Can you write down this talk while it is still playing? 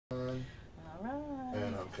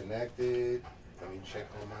connected. Let me check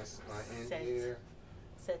on my end Sit. here.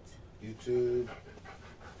 Sit. YouTube.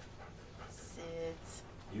 Sit.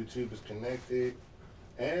 YouTube is connected.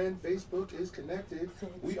 And Facebook is connected.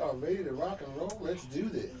 Sit. We are ready to rock and roll. Let's do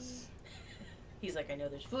this. He's like, I know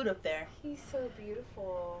there's food up there. He's so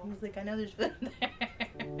beautiful. He's like, I know there's food up there.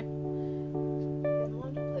 He doesn't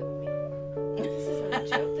want to play with me. This isn't a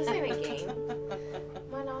joke. This ain't a game.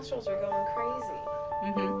 My nostrils are going crazy.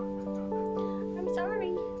 I'm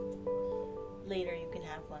sorry. Later you can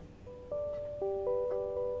have one.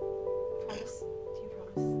 Promise? Do you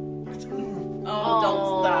promise? Oh,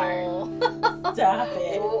 don't start. Stop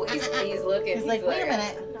it. Oh, he's looking. He's like, wait a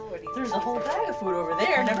minute. I know what he's There's a whole bag of food over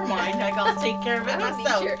there. Never mind. I'll take care of it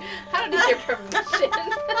myself. I don't need your permission.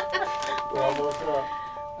 We're almost up.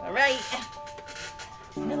 All right.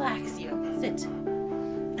 Relax you. Sit.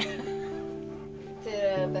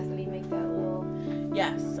 Did Bethany make that little...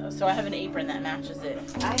 Yes. So I have an apron that matches it.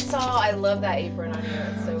 I love that apron on you.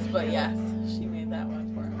 It's so cute. But yes, she made that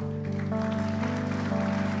one for him.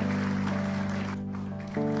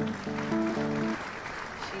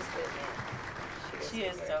 She's good, man. She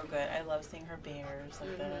is so good. I love seeing her bears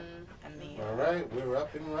like that. And the All right, we're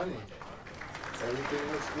up and running.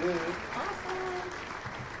 Everything looks good. awesome.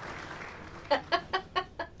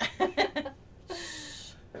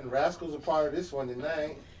 And Rascal's a part of this one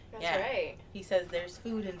tonight. That's Yeah. right. He says there's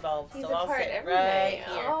food involved, He's so a I'll part sit every right day.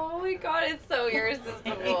 here. Oh my god, it's so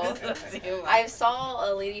irresistible. I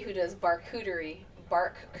saw a lady who does charcuterie,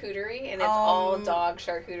 and it's all dog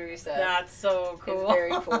charcuterie stuff. That's so cool. It's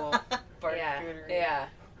very cool. Charcuterie. Yeah.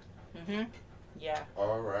 Yeah.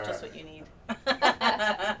 All right. Just what you need.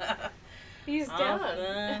 He's Awesome.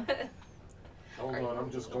 done. Hold on,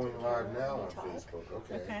 I'm just going live now on Talk? Facebook.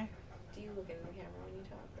 Okay. Okay. Do you look in the camera when you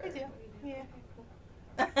talk? I do. Yeah.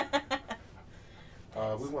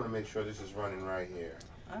 We want to make sure this is running right here.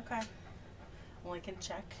 Okay. Well, I can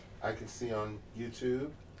check. I can see on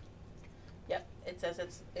YouTube. Yep. It says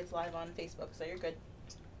it's live on Facebook, so you're good.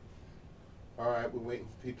 All right, we're waiting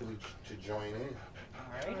for people to join in.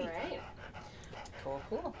 Alrighty. Alright.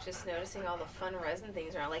 Cool. Just noticing all the fun resin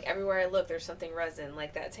things around. Like everywhere I look, there's something resin.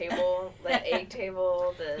 Like that table, that egg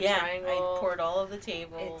table, the triangle. I poured all of the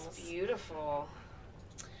tables. It's beautiful.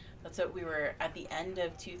 That's what we were at the end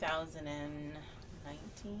of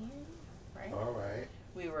 2019, right? All right.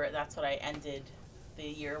 That's what I ended the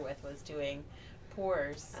year with, was doing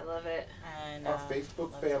pours. I love it. And Our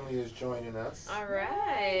Facebook family is joining us. All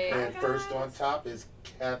right. And first on top is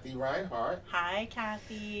Kathy Reinhardt. Hi,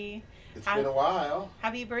 Kathy. It's been a while.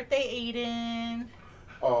 Happy birthday, Aiden.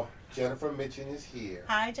 Oh, Jennifer Mitchin is here.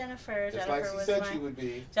 Hi, Jennifer. Just Jennifer like she was said she would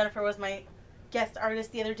be. Jennifer was my guest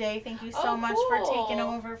artist the other day. Thank you so much for taking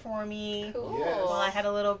over for me. Cool. Yes. Well, I had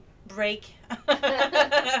a little break.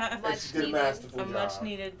 And she did a masterful A job. much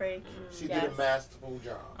needed break. She did a masterful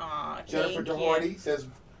job. Aw, Jennifer thank you. Doherty says,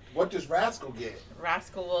 what does Rascal get?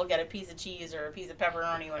 Rascal will get a piece of cheese or a piece of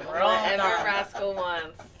pepperoni when we're all Whatever done. Rascal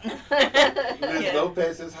wants. Liz Yeah.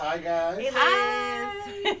 Lopez says, hi, guys. Hey,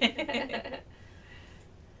 Liz.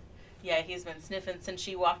 Yeah, he's been sniffing since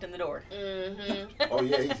she walked in the door. Oh,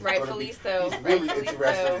 yeah. He's Rightfully so. He's really Rightfully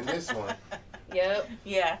interested so. in this one. Yep.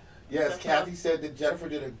 Yeah. Yes, Kathy said that Jennifer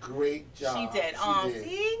did a great job. She did.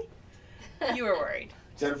 See? You were worried.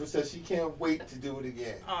 Jennifer says she can't wait to do it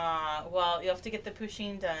again. Well, you have to get the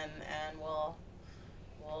poutine done, and we'll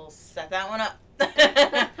set that one up.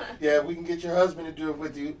 Yeah, if we can get your husband to do it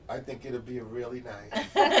with you, I think it'll be really nice.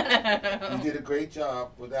 You did a great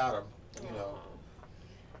job without him, you know.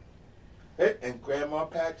 Hey, and Grandma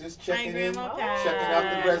Pat just checking in, checking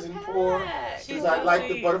out the resin pour. Because I like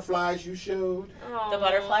the butterflies you showed. The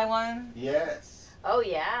butterfly one. Yes. Oh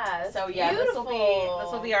yeah. So yeah, this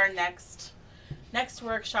will be our next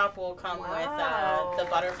workshop. Will come with the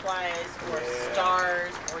butterflies or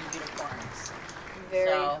stars or unicorns.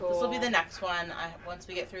 Very cool. This will be the next one. Once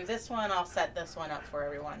we get through this one, I'll set this one up for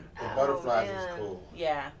everyone. The butterflies is cool.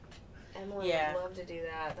 Yeah. Emily would love to do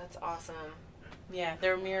that. That's awesome. Yeah,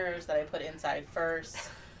 they're mirrors that I put inside first.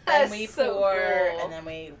 Then we pour, and then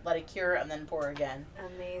we let it cure, and then pour again.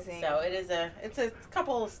 Amazing. So it's a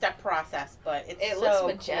couple step process, but it looks so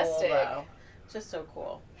majestic. Cool, though. Just so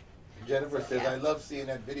cool. Jennifer says, I love seeing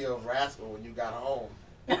that video of Rascal when you got home.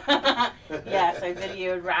 Yes, I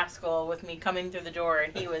videoed Rascal with me coming through the door,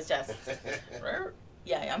 and he was just,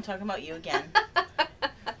 yeah, I'm talking about you again.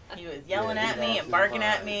 He was yelling at me and barking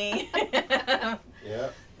at me. Yeah.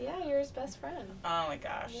 Yeah, you're his best friend. Oh my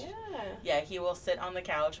gosh. Yeah. Yeah, he will sit on the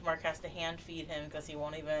couch. Mark has to hand feed him because he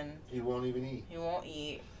won't even. He won't even eat. He won't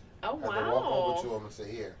eat. Oh wow. I have to walk over to him and say,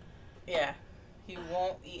 here. Yeah. He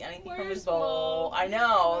won't eat anything from Where's his bowl. Mom? I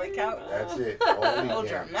know. The cow. That's it. So All weekend.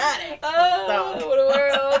 dramatic. Oh, what a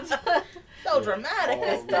world. So Yeah. dramatic, All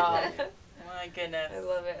this dog. weekend. My goodness. I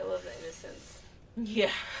love it. I love the innocence.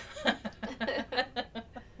 Yeah.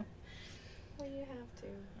 Well, you have to.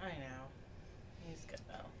 I know. He's good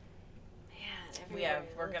though. Man, We have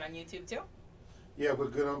everywhere. working on YouTube too. Yeah, we're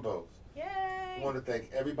good on both. Yay. I want to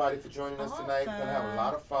thank everybody for joining us tonight. We're going to have a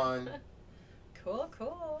lot of fun. Cool,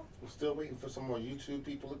 cool. We're still waiting for some more YouTube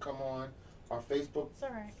people to come on. Our Facebook It's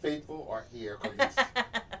alright. faithful are here because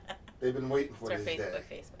they've been waiting for It's our this Facebook,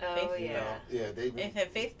 day. Facebook. Oh, faithful. You yeah. know? Yeah, they've been.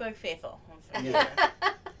 Facebook faithful. Yeah.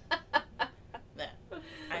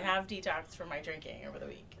 I have detoxed from my drinking over the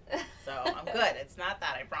week. So I'm good. It's not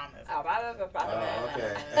that, I promise. Oh,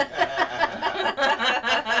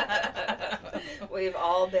 okay. We've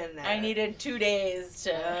all been there. I needed 2 days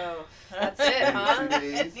to. Oh, that's it, huh? 2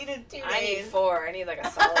 days? I needed 2 days. I need 4. I need like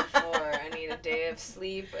a solid 4. I need a day of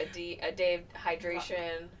sleep, a day of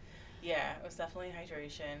hydration. Yeah, it was definitely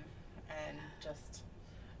hydration and just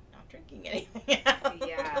not drinking anything else.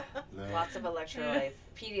 Yeah. No. Lots of electrolytes.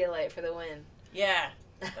 Pedialyte for the win. Yeah,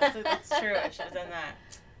 that's true. I should have done that.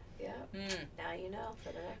 Yep. Mm. Now you know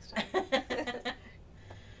for the next time.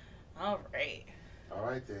 All right. All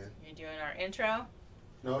right, then. You're doing our intro?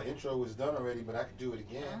 No, intro was done already, but I could do it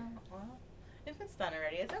again. Well, if it's done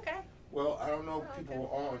already, it's okay. Well, I don't know if Oh, people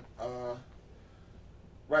okay. were on.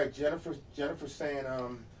 Right, Jennifer's saying,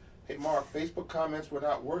 hey, Mark, Facebook comments were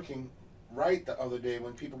not working right the other day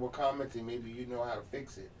when people were commenting. Maybe you know how to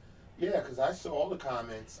fix it. Yeah, because I saw all the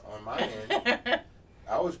comments on my end.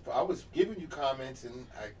 I was giving you comments and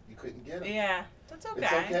you couldn't get them. Yeah, that's okay.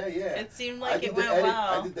 It's okay, yeah. It seemed I like did it the went edit,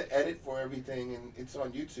 well. I did the edit for everything, and it's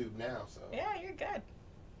on YouTube now. So Yeah, you're good.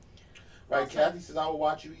 right, Awesome. Kathy says I will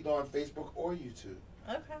watch you either on Facebook or YouTube.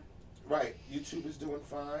 Okay. Right, YouTube is doing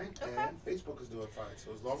fine, Okay. and Facebook is doing fine.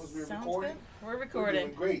 So as long as we're Sounds recording, good. We're we're recording.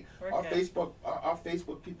 doing great. We're Our good.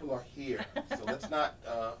 Facebook people are here, so let's not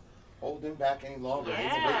hold them back any longer. They can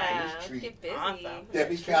Yeah, wait let's for this treat. get busy. Awesome.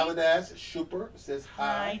 Debbie Caladas Schuper says Hi,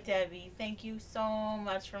 hi. Debbie. Thank you so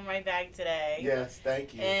much for my bag today. Yes,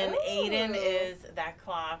 thank you. And Ooh. Aiden is that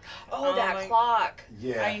clock. Oh, that my- clock.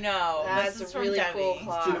 Yeah, I know. That's this is a from really Debbie. cool he's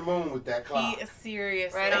clock. to the moon with that clock. He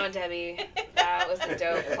seriously. Right on, Debbie. That was a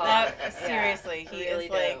dope clock. Seriously, Yeah, he really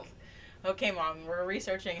is like, dope. okay, Mom, we're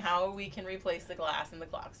researching how we can replace the glass in the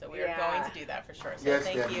clock, so we are Yeah. going to do that for sure. So Yes,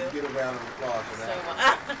 thank Debbie, you get a round of applause for so that.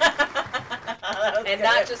 much. That was And good.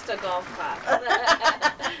 not just a golf clap.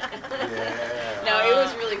 Yeah. No, it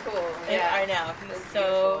was really cool. And Yeah. I know. It was He's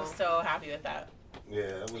so beautiful. happy with that. Yeah,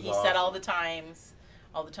 it was He awesome. set all the times,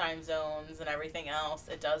 all the time zones, and everything else.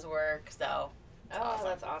 It does work, so it's Oh, awesome.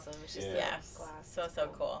 that's awesome. It's just Yeah. Yes, glass. so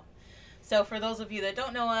cool. So for those of you that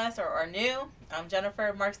don't know us or are new, I'm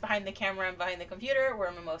Jennifer. Mark's behind the camera and behind the computer.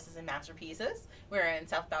 We're Mimosas and Masterpieces. We're in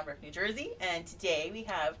South Boundbrook, New Jersey, and today we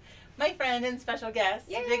have my friend and special guest,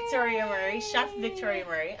 Yay! Victoria Murray, Chef Victoria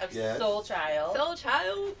Murray of Yes. Soul Child. Soul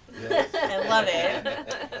Child. Yes. I love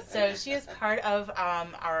it. So she is part of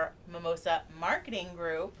our Mimosa marketing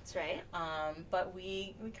group. That's right. But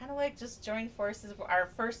we kind of like just joined forces. Our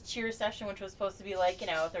first cheer session, which was supposed to be like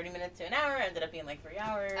 30 minutes to an hour, ended up being like 3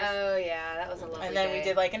 hours. Oh yeah, that was a lovely And then day. we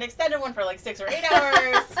did like an extended one for like 6 or 8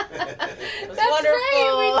 hours. It was That's wonderful.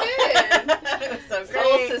 right, we did. It was so Soul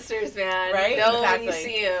great. sisters, man. Right? No, when you Exactly.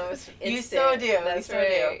 see them, You so do. That's You so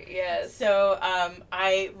right. Yes. So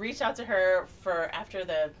I reached out to her after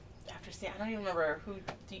I don't even remember who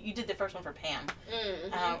you did the first one for Pam.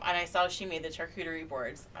 Mm-hmm. And I saw she made the charcuterie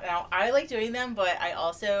boards. Now, I like doing them, but I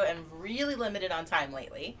also am really limited on time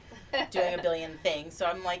lately, doing a billion things. So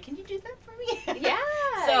I'm like, can you do that for me? Yeah.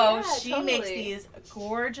 So yeah, she totally. makes these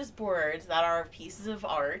gorgeous boards that are pieces of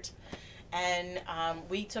art. And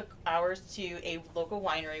we took ours to a local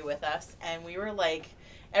winery with us, and we were like,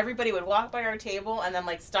 everybody would walk by our table and then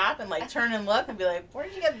like stop and like turn and look and be like, where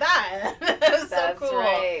did you get that? It was That's so cool.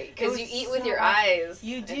 right. It Because was you eat with so- your eyes.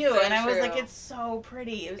 You It's do, so and I was like, true. it's so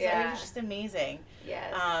pretty. It was Yeah. just amazing.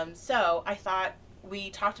 Yes. So I thought we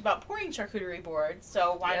talked about pouring charcuterie boards,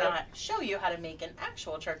 so why Yep. not show you how to make an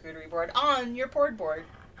actual charcuterie board on your poured board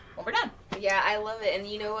when we're done. Yeah, I love it. And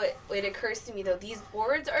you know what? It occurs to me though, these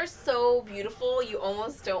boards are so beautiful. You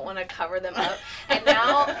almost don't want to cover them up. And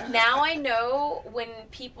now I know when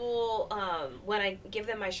people when I give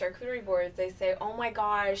them my charcuterie boards, they say, "Oh my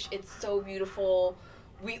gosh, it's so beautiful.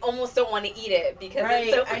 we almost don't want to eat it because right.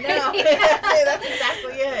 it's so I know. pretty. That's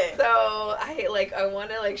exactly it. So I want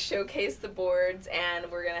to like showcase the boards, and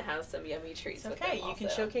we're gonna have some yummy treats. It's with okay. them You can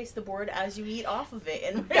also. showcase the board as you eat off of it,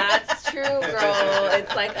 and That's true, girl.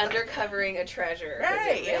 It's like undercovering a treasure.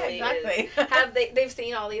 Right. It really exactly. is. They've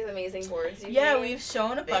seen all these amazing boards? Yeah, usually? we've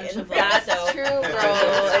shown a bunch of them. That's so true, girl.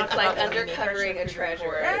 It's like uncovering a treasure.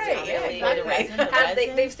 Right. It really Exactly.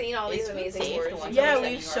 is. They've seen all these amazing boards? Yeah,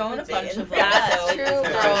 we've shown a bunch of them. That's true, girl.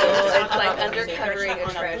 It's like uncovering a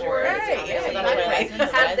treasure. Right.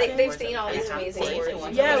 Exactly. They've seen all these amazing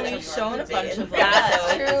boards? Yeah, we've shown a bunch of them.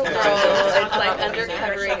 That's true, girl. It's like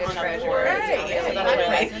uncovering a treasure. Right. Yeah,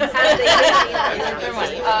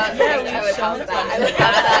 we've shown that. I would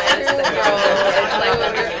have that. True, girl. It's like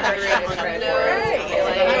uncovering a treasure.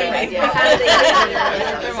 Right. Yeah,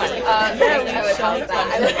 we've shown that.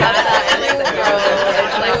 I would have that. True, girl.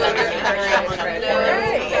 It's like uncovering a treasure.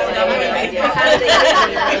 Right. Yeah,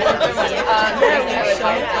 we've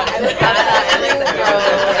shown that. I would have that. True, girl.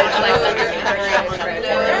 It's like uncovering a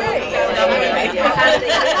treasure. Right.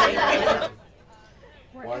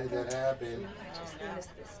 Why did that happen?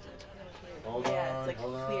 Hold on, Yeah, it's like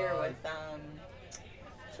hold clear on. with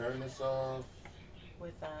Turn this off.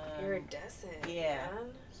 Iridescent. Yeah.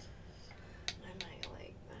 Man. I might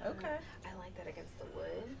like that. Okay. I like that against the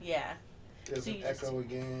wood. Yeah. There's So an you just- echo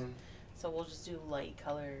again. So we'll just do light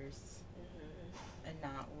colors and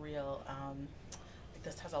not real.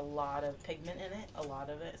 This has a lot of pigment in it, a lot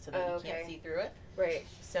of it, so that you Okay. can't see through it. Right.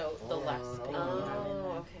 So the Hold less on, pigment hold you have in Oh,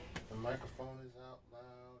 there. okay. The microphone is out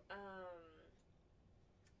loud.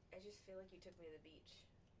 I just feel like you took me to the beach.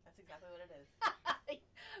 That's exactly what it is.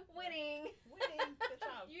 Winning. Winning. Good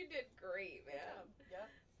job. You did great, Good man. job. Yep.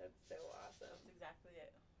 That's so awesome. That's exactly it.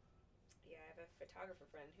 Yeah, I have a photographer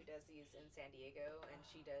friend who does these in San Diego, and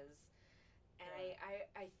she does. And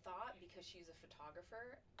I thought because she's a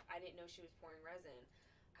photographer, I didn't know she was pouring resin.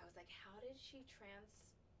 I was like, how did she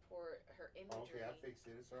transport her imagery? Okay, I fixed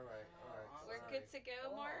it. It's all right. All right. Oh, We're sorry. good to go,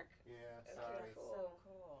 Cool. Mark. Yeah, Okay, sorry. cool. So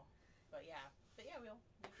cool. But yeah,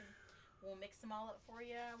 we'll mix them all up for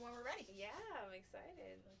you when we're ready. Yeah, I'm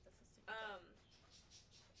excited. Like, this is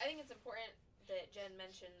super good. I think it's important that Jen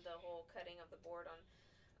mentioned the whole cutting of the board on,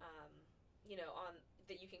 on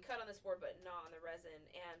that you can cut on this board but not on the resin.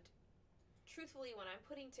 And truthfully, when I'm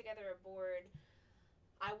putting together a board,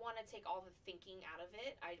 I want to take all the thinking out of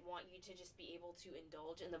it. I want you to just be able to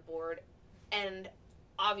indulge in the board, and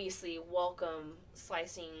obviously welcome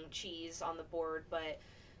slicing cheese on the board, but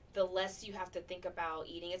the less you have to think about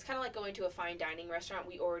eating. It's kind of like going to a fine dining restaurant.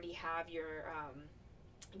 We already have your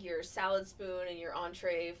salad spoon and your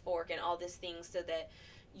entree fork and all these things, so that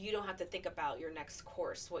you don't have to think about your next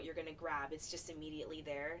course, what you're going to grab. It's just immediately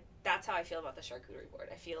there. That's how I feel about the charcuterie board.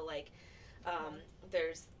 I feel like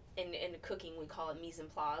there's, in cooking, we call it mise en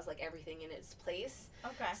place, like everything in its place.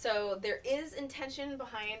 Okay. So there is intention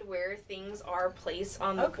behind where things are placed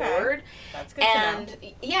on the Okay. board. That's good And to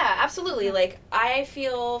know. yeah, absolutely. Like, I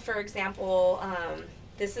feel, for example,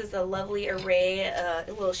 this is a lovely array, a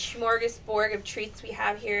little smorgasbord of treats we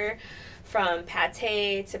have here, from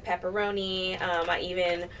pate to pepperoni. I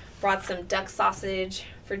even brought some duck sausage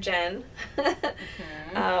for Jen.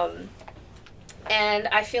 And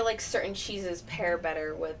I feel like certain cheeses pair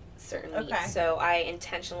better with certain Okay. meats, so I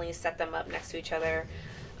intentionally set them up next to each other,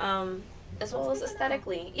 as well as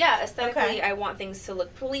aesthetically. Yeah, aesthetically, Okay. I want things to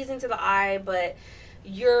look pleasing to the eye, but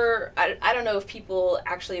I don't know if people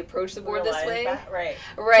actually approach the board this Realize way. that, right.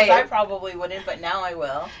 Right. 'Cause I probably wouldn't, but now I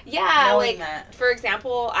will. Yeah, knowing like, that. for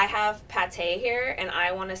example, I have pate here, and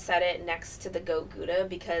I want to set it next to the goat Gouda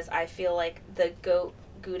because I feel like the goat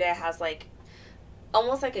Gouda has, like,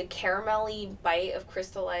 almost like a caramelly bite of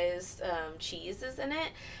crystallized cheeses in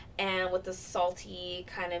it, and with the salty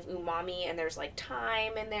kind of umami, and there's, like,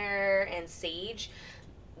 thyme in there and sage.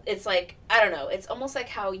 It's like, I don't know, it's almost like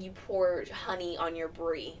how you pour honey on your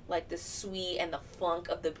brie. Like, the sweet and the funk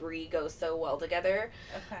of the brie goes so well together.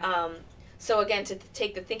 Okay. So again, to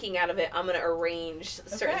take the thinking out of it, I'm going to arrange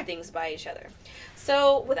certain Okay. things by each other.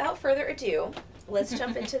 So without further ado, let's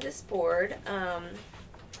jump into this board.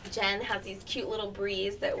 Jen has these cute little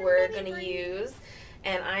bries that we're going to use,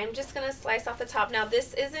 and I'm just going to slice off the top. Now,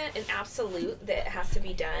 this isn't an absolute that has to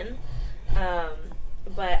be done,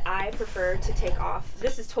 but I prefer to take off.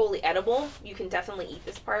 This is totally edible. You can definitely eat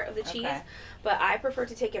this part of the cheese, Okay. but I prefer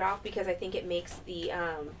to take it off because I think it makes the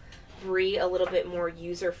brie a little bit more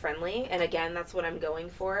user-friendly, and again, that's what I'm going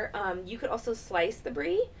for. You could also slice the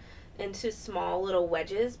brie into small little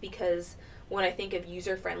wedges, because when I think of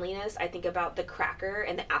user-friendliness, I think about the cracker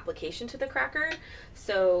and the application to the cracker.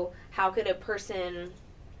 So how could a person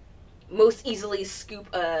most easily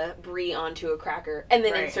scoop a brie onto a cracker and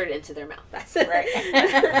then insert it into their mouth. That's it. Right.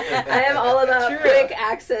 I have all of that quick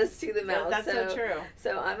access to the mouth. That's so true.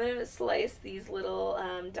 So I'm going to slice these little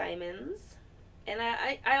diamonds. And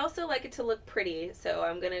I also like it to look pretty, so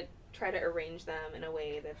I'm going to try to arrange them in a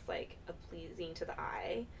way that's like pleasing to the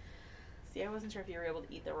eye. See, I wasn't sure if you were able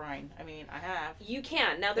to eat the rind. I mean, I have. You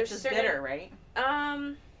can. Now there's certain... bitter, right?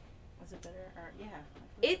 Was it bitter? Or, yeah.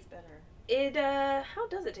 It's bitter. How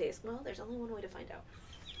does it taste? Well, there's only one way to find out.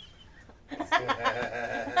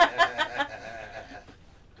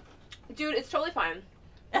 Dude, it's totally fine.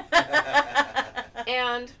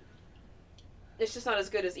 And it's just not as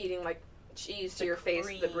good as eating, like, cheese to your face,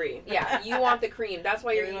 the brie. Yeah, you want the cream. That's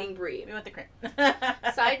why you're eating brie. We want the cream.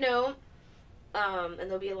 Side note, and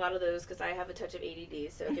there'll be a lot of those because I have a touch of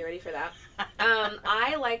ADD, so get ready for that.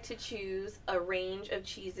 I like to choose a range of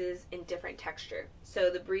cheeses in different texture. So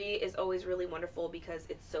the brie is always really wonderful because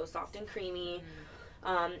it's so soft and creamy.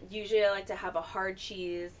 Usually I like to have a hard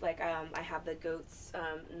cheese, like I have the goat's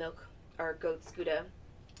milk or goat's Gouda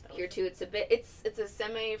here too. It's a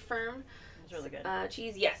semi-firm. It's really good.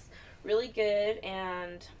 Cheese, yes, really good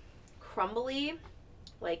and crumbly.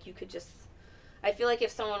 Like you could just. I feel like if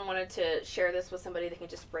someone wanted to share this with somebody, they can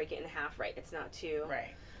just break it in half, right? It's not too...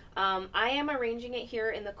 Right. I am arranging it here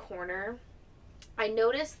in the corner. I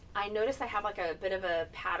noticed I have like a bit of a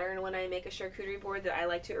pattern when I make a charcuterie board that I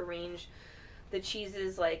like to arrange the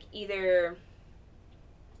cheeses like either...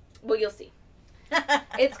 Well, you'll see.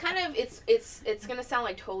 It's kind of... It's going to sound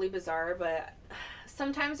like totally bizarre, but...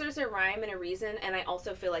 Sometimes there's a rhyme and a reason, and I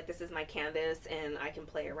also feel like this is my canvas, and I can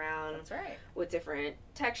play around with different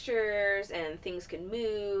textures, and things can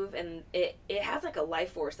move, and it has like a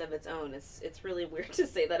life force of its own. It's really weird to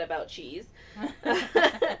say that about cheese,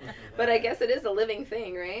 but I guess it is a living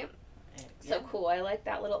thing, right? Yeah. So cool. I like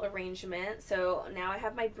that little arrangement. So now I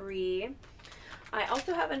have my brie. I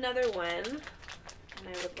also have another one, and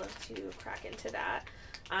I would love to crack into that.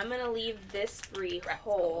 I'm going to leave this brie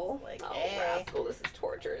whole. Like, oh, hey. Rascal, this is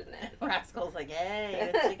torture, isn't it? Rascal's like, hey,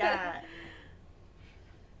 what you got?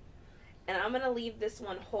 And I'm going to leave this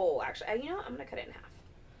one whole. Actually, you know what? I'm going to cut it in half.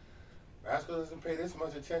 Rascal doesn't pay this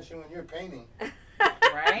much attention when you're painting.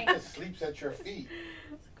 Right? He just sleeps at your feet.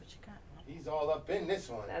 That's what you got. He's all up in this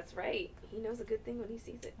one. That's right. He knows a good thing when he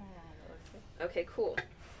sees it. Okay, cool.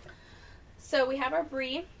 So we have our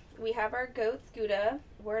brie. We have our goat's Gouda.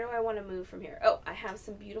 Where do I want to move from here? Oh, I have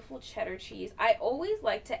some beautiful cheddar cheese. I always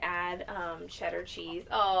like to add cheddar cheese.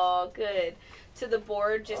 Oh, good. To the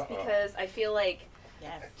board just because I feel like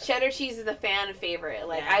cheddar cheese is a fan favorite.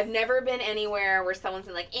 Like, I've never been anywhere where someone's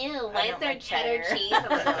been like, ew, why is there cheddar cheese on the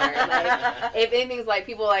board? Like, if anything's like,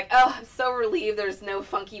 people are like, oh, I'm so relieved there's no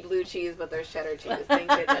funky blue cheese, but there's cheddar cheese. Thank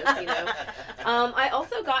goodness, you know. I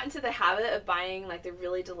also got into the habit of buying, like, the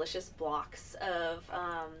really delicious blocks of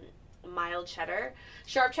mild cheddar.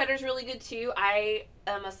 Sharp cheddar is really good, too. I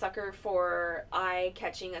am a sucker for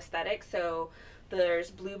eye-catching aesthetic, so...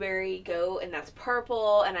 There's blueberry goat, and that's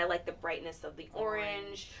purple, and I like the brightness of the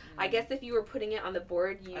orange. I guess if you were putting it on the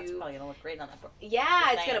board, that's probably gonna look great on that board.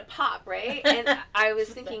 Yeah, it's gonna pop, right? And I was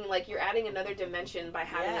thinking, like, you're adding another dimension by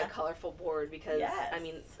having a colorful board because, I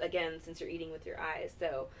mean, again, since you're eating with your eyes.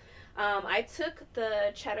 So, I took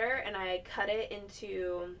the cheddar and I cut it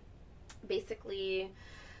into basically...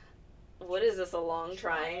 What is this, a long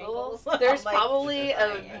triangle? There's probably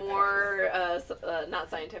a more,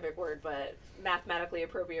 not scientific word, but mathematically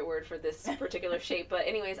appropriate word for this particular shape. But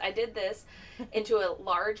anyways, I did this into a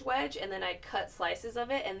large wedge, and then I cut slices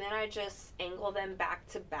of it, and then I just angle them back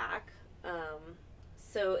to back.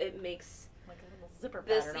 So it makes like a little zipper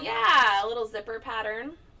pattern. A little zipper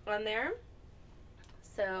pattern on there.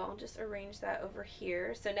 So I'll just arrange that over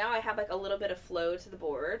here. So now I have like a little bit of flow to the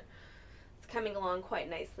board. Coming along quite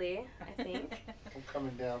nicely, I think. I'm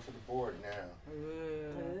coming down to the board now.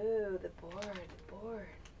 Ooh, the board.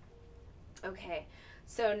 Okay,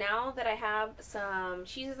 so now that I have some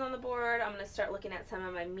cheeses on the board, I'm going to start looking at some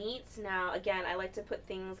of my meats. Now, again, I like to put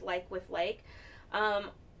things like with like.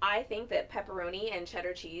 I think that pepperoni and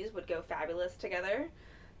cheddar cheese would go fabulous together.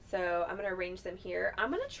 So I'm going to arrange them here.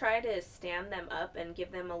 I'm going to try to stand them up and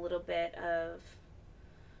give them a little bit of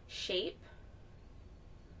shape.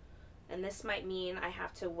 And this might mean I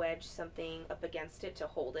have to wedge something up against it to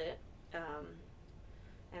hold it.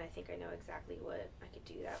 And I think I know exactly what I could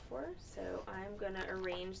do that for. So I'm going to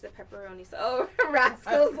arrange the pepperoni. Oh,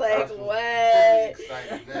 Rascal's like, what?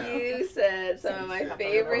 You said some of my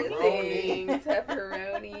favorite things.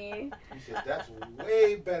 Pepperoni. He said, that's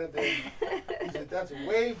way better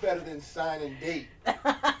than sign and date.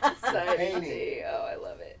 Sign and date. Oh, I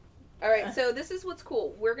love it. All right, so this is what's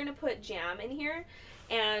cool. We're going to put jam in here.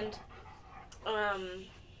 And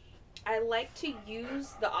I like to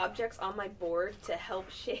use the objects on my board to help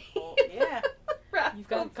shape. Oh, yeah. You've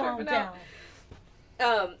got to calm down.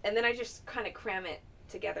 And then I just kind of cram it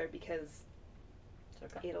together because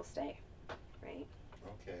Okay. it'll stay, right?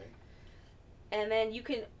 Okay. And then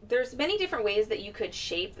there's many different ways that you could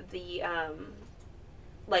shape the,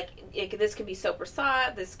 this could be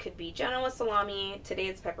sopressat, this could be Genoa salami, today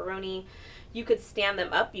it's pepperoni. You could stand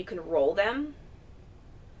them up, you can roll them.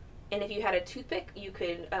 And if you had a toothpick, you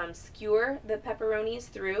could skewer the pepperonis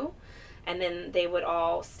through, and then they would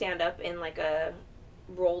all stand up in like a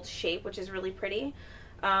rolled shape, which is really pretty.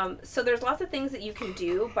 So there's lots of things that you can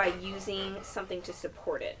do by using something to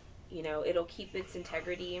support it. You know, it'll keep its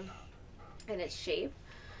integrity and its shape.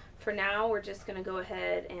 For now, we're just going to go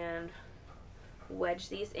ahead and wedge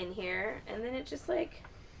these in here, and then it just like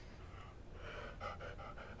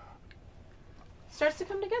starts to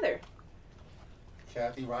come together.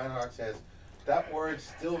 Kathy Reinhardt says, that word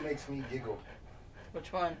still makes me giggle.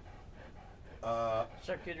 Which one?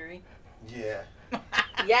 Charcuterie? Yeah.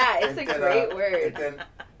 Yeah, it's a great word. And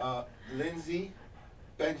then Lindsay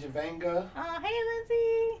Benjavanga Oh, hey,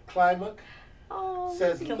 Lindsay. Klimak Oh,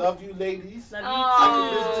 says, love you ladies. Love I you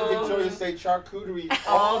can listen to too. Victoria say charcuterie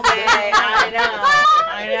All day.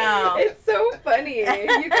 I know. it's so funny.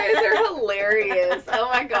 You guys are hilarious. Oh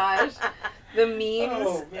my gosh. The memes.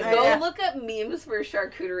 Oh, man. Go look up memes for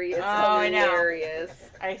charcuterie. It's I know. hilarious.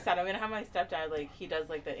 I said I'm gonna have my stepdad, like, he does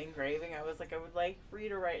like the engraving. I was like, I would like for you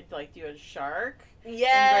to write, like, do a shark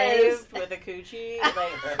Yes. engraved with a coochie,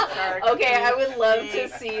 like shark. Okay, I would love to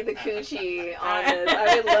coochie. see the coochie on this.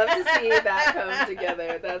 I would love to see that come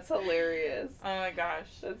together. That's hilarious. Oh my gosh.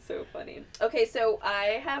 That's so funny. Okay, so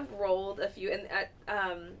I have rolled a few, and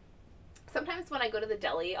sometimes when I go to the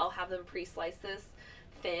deli, I'll have them pre-slice this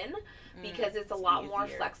thin because it's a lot more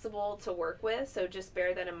flexible to work with. So just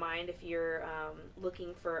bear that in mind if you're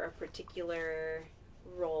looking for a particular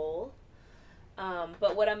roll.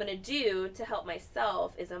 But what I'm going to do to help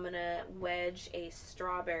myself is I'm going to wedge a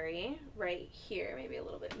strawberry right here, maybe a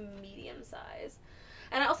little bit medium size.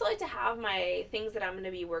 And I also like to have my things that I'm going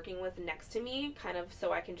to be working with next to me, kind of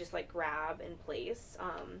so I can just like grab and place.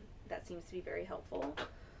 That seems to be very helpful.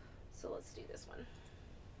 So let's do this one.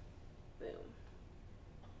 Boom.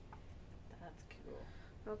 That's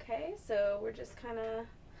cool. Okay, so we're just kind of,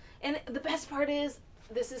 and the best part is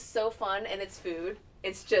this is so fun and it's food.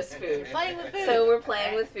 It's just food. Playing with food. So we're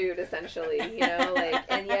playing with food essentially, you know, like,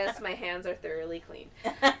 and yes, my hands are thoroughly clean.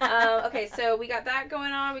 Okay, so we got that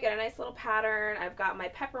going on. We got a nice little pattern. I've got my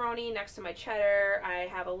pepperoni next to my cheddar. I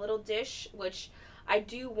have a little dish, which I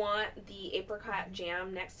do want the apricot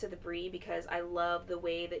jam next to the brie because I love the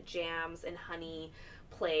way that jams and honey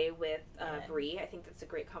play with brie. I think that's a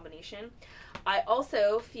great combination. I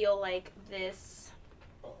also feel like this,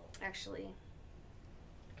 actually,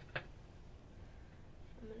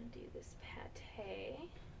 I'm going to do this pate.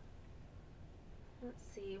 Let's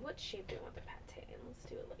see, what shape do I want the pate in? Let's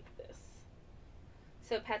do it like this.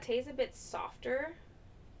 So pate's a bit softer.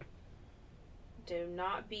 Do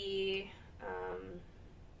not be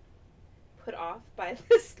put off by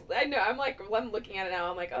this. I know, I'm looking at it now,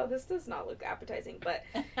 I'm like, oh, this does not look appetizing, but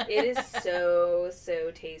it is so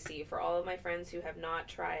tasty. For all of my friends who have not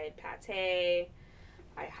tried pate,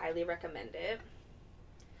 I highly recommend it.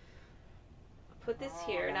 Put this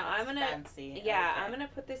here. Now I'm gonna I'm gonna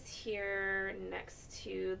put this here next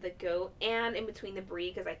to the goat and in between the brie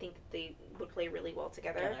because I think that they would play really well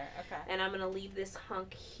together. Okay. And I'm gonna leave this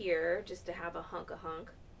hunk here just to have a hunk.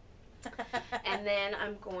 And then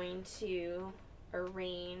I'm going to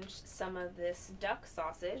arrange some of this duck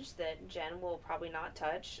sausage that Jen will probably not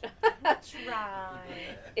touch. Try.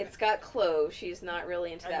 It's got clove. She's not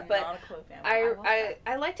really into that. I'm but not a clove fan.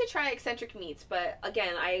 I like to try eccentric meats, but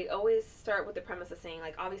again, I always start with the premise of saying,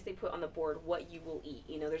 like, obviously put on the board what you will eat.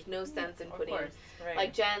 You know, there's no sense in putting,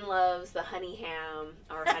 like, Jen loves the honey ham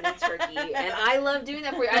or honey turkey, and I love doing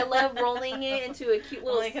that for you. I love rolling it into a cute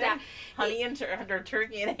little stack. Honey and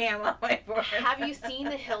turkey and ham on my board. Have you seen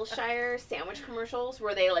the Hillshire sandwich commercials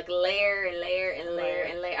where they, like, layer and layer and layer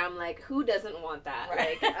and layer? I'm like, who doesn't want that?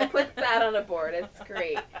 Right. Like, I put that on a board. It's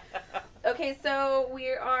great. Okay, so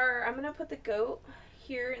I'm going to put the goat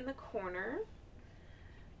here in the corner.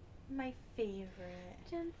 My favorite.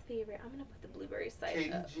 Jen's favorite. I'm going to put the blueberry side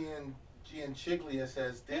Katie up. Gian Chiglia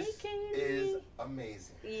says, this is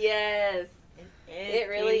amazing. Yes. It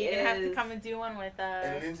really is. You're going to have to come and do one with us.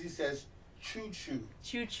 And Lindsay says, choo-choo.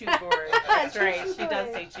 Choo-choo board. That's right. She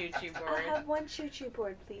does say choo-choo board. I'll have one choo-choo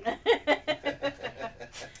board, please.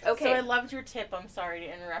 Okay. So I loved your tip. I'm sorry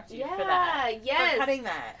to interrupt you for that. Yes. For cutting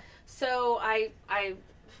that. So I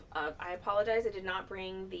I apologize, I did not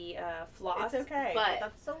bring the floss. It's okay. But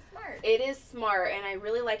that's so smart. it is smart, and I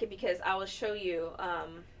really like it because I will show you.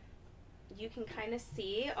 You can kind of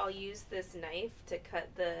see. I'll use this knife to cut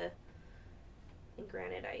the. And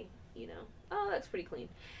granted, oh, that's pretty clean.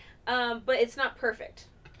 But it's not perfect.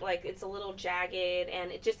 Like, it's a little jagged,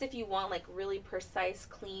 and it just, if you want like really precise,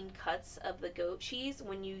 clean cuts of the goat cheese,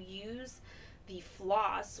 when you use the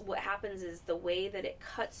floss, what happens is the way that it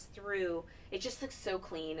cuts through, it just looks so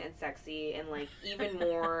clean and sexy and like even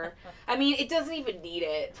more. I mean, it doesn't even need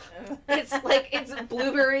it. It's like, it's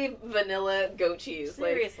blueberry vanilla goat cheese.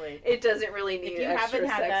 Seriously. Like, it doesn't really need if you extra haven't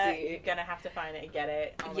had sexy. that, you're gonna have to find it and get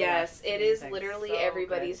it. Oh Yes, it is amazing. literally So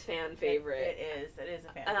everybody's good. fan favorite. It is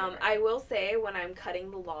a fan favorite. I will say, when I'm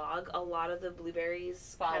cutting the log, a lot of the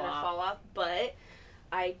blueberries kind of fall off, but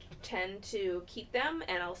I tend to keep them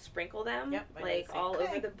and I'll sprinkle them like all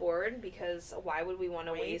over the board, because why would we want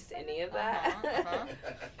to waste any of that?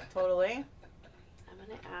 Totally. I'm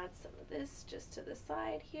going to add some of this just to the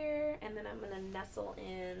side here, and then I'm going to nestle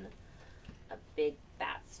in a big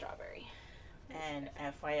fat strawberry. And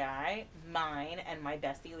FYI, mine and my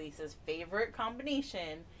bestie Lisa's favorite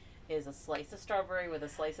combination is a slice of strawberry with a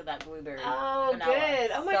slice of that blueberry. Oh, vanilla.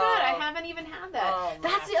 good. Oh my god, I haven't even had that. Oh,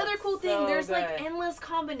 that's the other cool thing. so There's good. like endless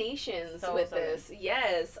combinations with this. Good.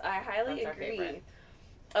 Yes, I highly That's our agree. favorite.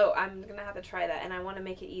 Oh, I'm going to have to try that, and I want to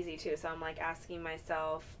make it easy too, so I'm like asking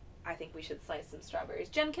myself, I think we should slice some strawberries.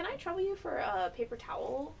 Jen, can I trouble you for a paper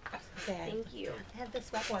towel? Thank you. I have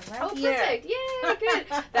this wet one right Oh, here. perfect. Yay, good.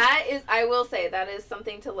 That is, I will say, that is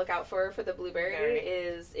something to look out for the blueberry, Very.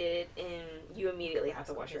 is it in, you immediately have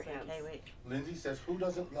to wash your hands. Hey, wait. Lindsay says, who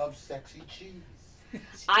doesn't love sexy cheese?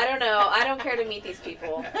 I don't know. I don't care to meet these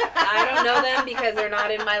people. I don't know them because they're not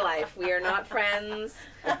in my life. We are not friends.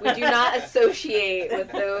 We do not associate with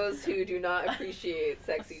those who do not appreciate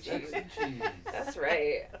sexy cheese. Sexy cheese. That's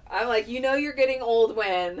right. I'm like, you're getting old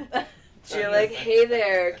when you're like, hey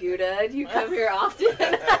there, Gouda, do you come here often?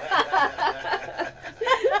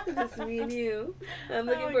 Just me and you. I'm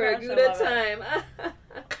looking for a Gouda time.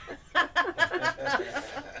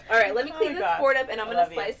 All right, let me clean this board up, and I'm going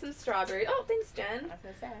to slice some strawberries. Oh, thanks, Jen. I was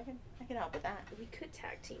going to say, I can help with that. We could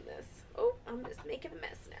tag team this. Oh, I'm just making a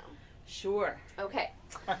mess now. Sure. Okay.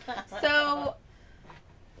 So,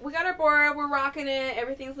 we got our board. We're rocking it.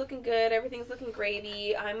 Everything's looking good. Everything's looking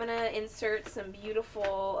gravy. I'm going to insert some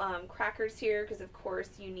beautiful crackers here, because, of course,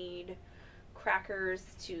 you need crackers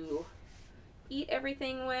to eat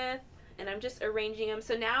everything with. And I'm just arranging them.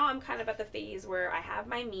 So now I'm kind of at the phase where I have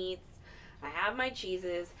my meats, I have my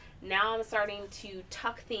cheeses. Now I'm starting to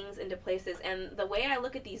tuck things into places. And the way I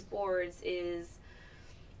look at these boards is,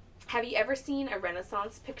 have you ever seen a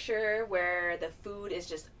Renaissance picture where the food is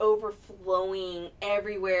just overflowing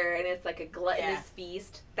everywhere and it's like a gluttonous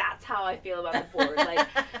feast? That's how I feel about the board. Like,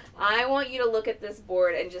 I want you to look at this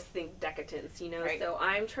board and just think decadence, Right. So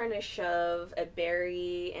I'm trying to shove a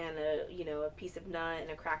berry and a piece of nut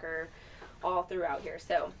and a cracker all throughout here.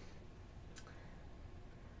 So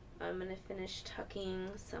I'm going to finish tucking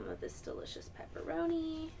some of this delicious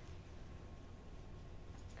pepperoni.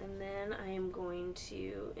 And then I am going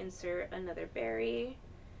to insert another berry.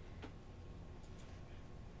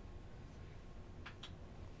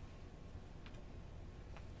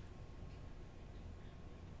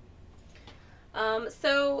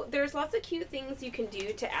 So there's lots of cute things you can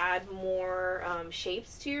do to add more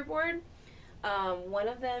shapes to your board. One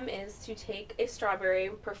of them is to take a strawberry,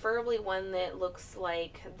 preferably one that looks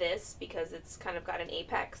like this, because it's kind of got an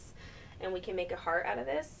apex, and we can make a heart out of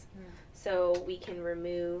this. So we can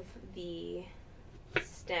remove the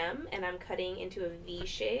stem, and I'm cutting into a V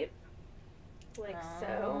shape, like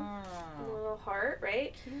so. A little heart,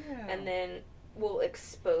 right? Cute. And then we'll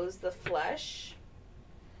expose the flesh.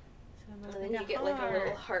 So And then you get like a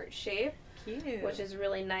little heart shape. Cute. Which is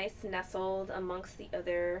really nice, nestled amongst the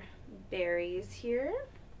other berries here.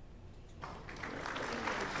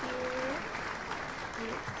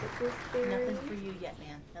 Nothing for you yet,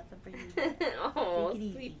 man. Nothing for you yet. Oh, Take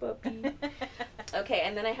it sweet easy. puppy. Okay,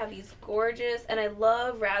 and then I have these gorgeous, and I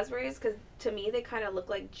love raspberries because to me they kind of look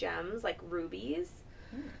like gems, like rubies.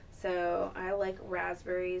 So I like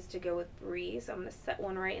raspberries to go with brie. So I'm going to set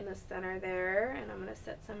one right in the center there, and I'm going to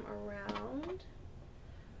set some around.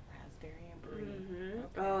 Raspberry and brie. Mm-hmm.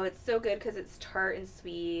 Okay. Oh, it's so good because it's tart and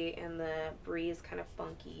sweet, and the brie is kind of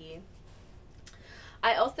funky.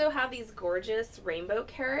 I also have these gorgeous rainbow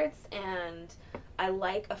carrots, and I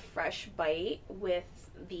like a fresh bite with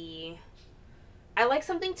the... I like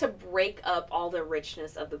something to break up all the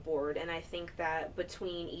richness of the board, and I think that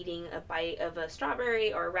between eating a bite of a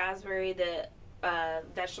strawberry or a raspberry, the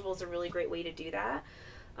vegetables are a really great way to do that.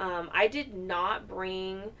 I did not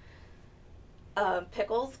bring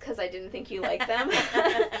pickles because I didn't think you liked them.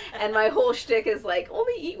 And my whole shtick is like,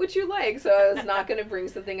 only eat what you like. So I was not going to bring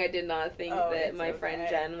something I did not think that my friend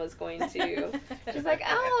Jen was going to. She's like,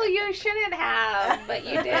 oh, you shouldn't have, but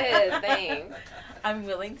you did. Thanks. I'm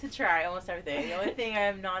willing to try almost everything. The only thing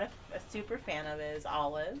I'm not a super fan of is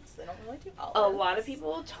olives. I don't really do olives. A lot of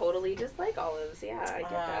people totally dislike olives. Yeah, I get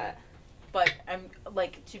that. But I'm,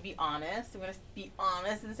 like, to be honest, I'm going to be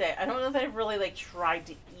honest and say, I don't know if I've really, like, tried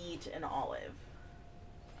to eat an olive.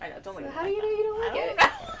 I don't So like how do you know you don't like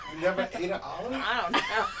it? You never ate an olive? I don't know.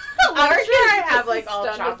 I'm sure I have, like, all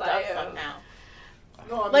chopped up somehow.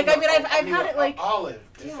 No, Like, I mean, I've had it, like... olive.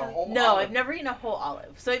 Just a whole No, olive. I've never eaten a whole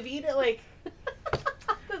olive. So I've eaten it, like...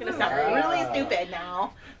 It's going to sound Wow. really stupid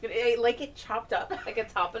now. I like it chopped up. Like a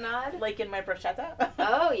tapenade? Like in my bruschetta.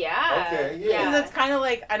 Oh, yeah. Okay, yeah. Because it's kind of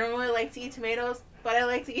like, I don't really like to eat tomatoes, but I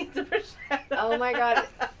like to eat the bruschetta. Oh my god.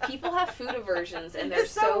 People have food aversions and they're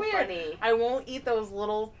It's so weird. funny. I won't eat those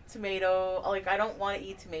little tomato, like I don't want to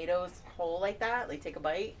eat tomatoes whole like that, like take a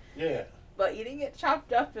bite. Yeah. But eating it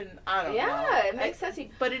chopped up and I don't know. Yeah, it makes sense.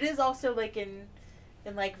 But it is also like in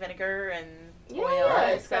like vinegar and Yeah, oil.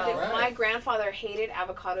 Right, it's got right. My grandfather hated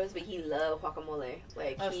avocados, but he loved guacamole.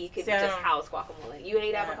 Like, Oh, he could see, I just don't- house guacamole. You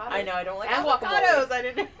hate avocados? I know, I don't like And avocados.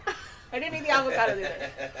 guacamole. I didn't eat the avocados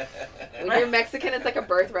either. When you're Mexican, it's like a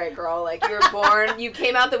birthright, girl. Like, you were born, you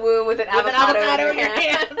came out the womb with an avocado in your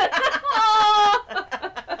hand.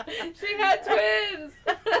 She had twins.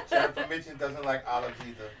 Jennifer Mitchell doesn't like olives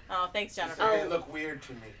either. Oh, thanks, She Jennifer. said they look weird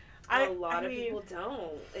to me. A lot of people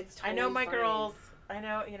don't. It's totally I know my fine. girls. I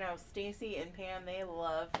know, Stacy and Pam. They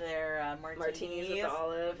love their martinis Martinis with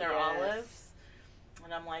olive. with their yes. olives,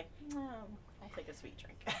 and I'm like, I'll take a sweet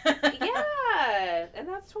drink. Yeah, and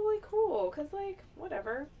that's totally cool. Cause like,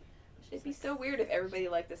 whatever. It'd be so weird if everybody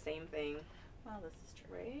liked the same thing, Well, this is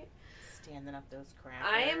true. right? Standing up those crackers.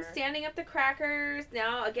 I am standing up the crackers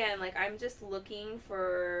now. Again, like I'm just looking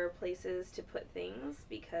for places to put things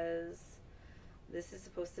because this is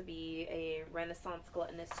supposed to be a Renaissance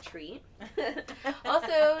gluttonous treat.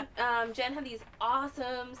 Also, Jen had these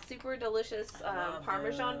awesome, super delicious love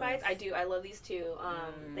Parmesan those. bites. I do. I love these too.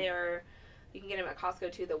 They are. You can get them at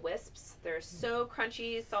Costco too. The Wisps. They're so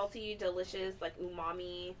crunchy, salty, delicious, like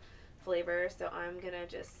umami flavor. So I'm gonna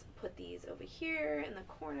just put these over here in the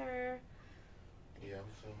corner. Yeah, I'm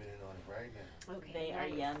zooming in on it right now. Okay. They are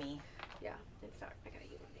nice. yummy. Yeah. In fact, I gotta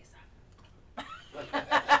eat one of these.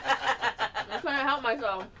 I'm trying to help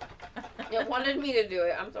myself. It wanted me to do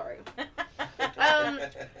it. I'm sorry.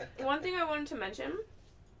 One thing I wanted to mention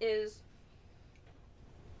is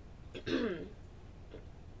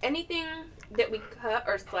anything that we cut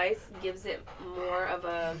or slice gives it more of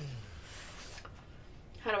a,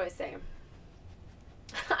 how do I say?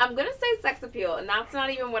 I'm going to say sex appeal, and that's not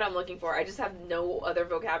even what I'm looking for. I just have no other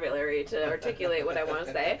vocabulary to articulate what I want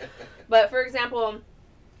to say. But for example,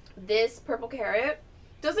 this purple carrot,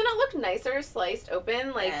 doesn't it look nicer sliced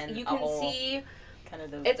open? Like, And you can a whole see, kind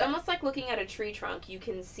of those. it's almost like looking at a tree trunk. You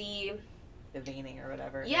can see, the veining or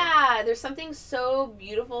whatever. yeah, there's something so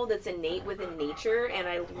beautiful that's innate within nature, and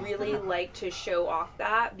I really like to show off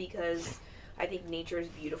that because I think nature is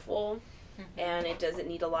beautiful and it doesn't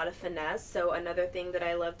need a lot of finesse. So another thing that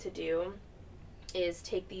I love to do is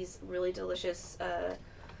take these really delicious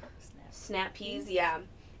snap peas, yeah,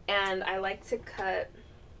 and I like to cut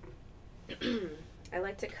I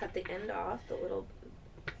like to cut the end off, the little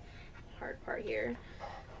hard part here,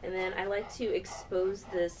 and then I like to expose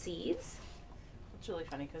the seeds. It's really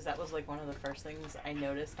funny because that was like one of the first things I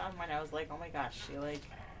noticed on mine. I was like, oh my gosh, she like,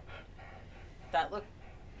 that looked,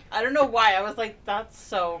 I don't know why. I was like, that's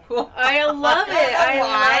so cool. I love it. I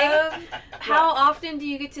Why? love how often do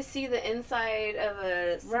you get to see the inside of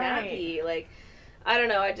a snappy? Like, I don't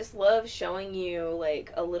know. I just love showing you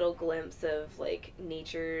like a little glimpse of like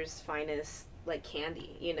nature's finest like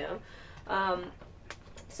candy, you know?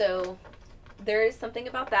 So there is something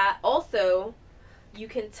about that. Also, you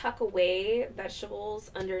can tuck away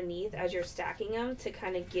vegetables underneath as you're stacking them to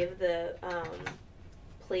kind of give the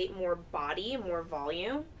plate more body, more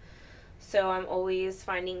volume. So I'm always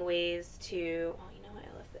finding ways to, oh, you know what,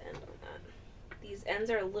 I left the end on that. These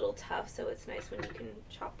ends are a little tough, so it's nice when you can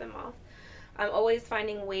chop them off. I'm always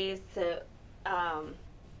finding ways to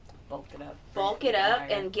bulk it up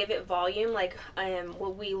and give it volume. Like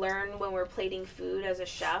what we learn when we're plating food as a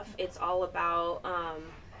chef, it's all about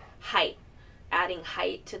height. Adding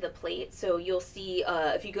height to the plate. So you'll see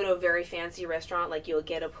if you go to a very fancy restaurant, like you'll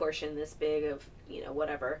get a portion this big of, you know,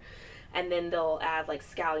 whatever, and then they'll add like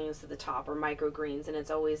scallions to the top or microgreens, and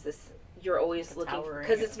it's always this you're always looking,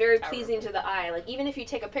 because it's very pleasing to the eye. Like, even if you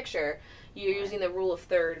take a picture, you're using the rule of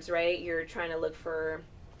thirds, right? You're trying to look for,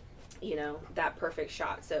 you know, that perfect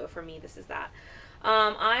shot. So for me, this is that.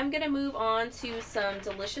 I'm going to move on to some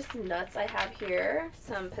delicious nuts I have here.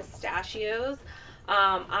 Some pistachios.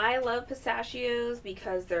 I love pistachios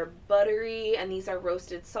because they're buttery, and these are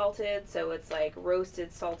roasted salted, so it's like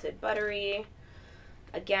roasted salted buttery.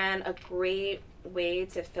 Again, a great way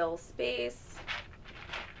to fill space.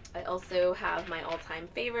 I also have my all-time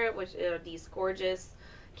favorite, which are these gorgeous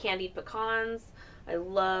candied pecans. I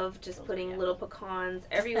love just putting little pecans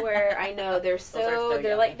everywhere. I know they're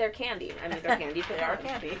they're like, they're candy. I mean, they're candy pecans. They are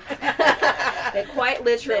candy. They quite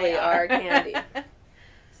literally are candy.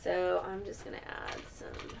 So I'm just gonna add some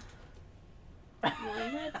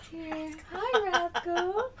more nuts here. Hi,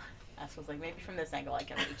 Rascal. I was like, maybe from this angle I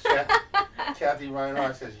can reach. Kathy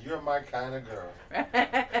Reinhardt says, "You're my kind of girl."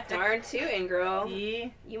 Darn tootin', girl.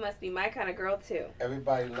 See? You must be my kind of girl too.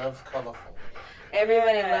 Everybody loves colorful.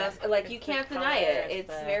 Everybody loves, like, you It's can't the deny it. colors, It's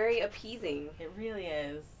but very appeasing. It really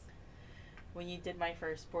is. When you did my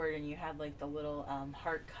first board and you had like the little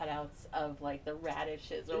heart cutouts of like the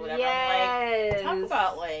radishes or whatever, Yes. I'm like, talk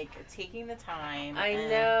about like taking the time. I and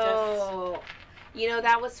know. You know,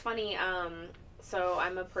 that was funny. So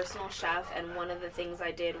I'm a personal chef, and one of the things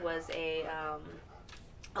I did was a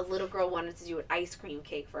little girl wanted to do an ice cream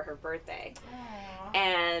cake for her birthday. Aww.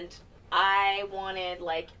 And I wanted,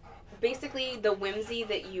 like, basically the whimsy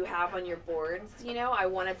that you have on your boards, you know, I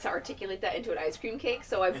wanted to articulate that into an ice cream cake.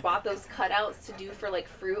 So I bought those cutouts to do for like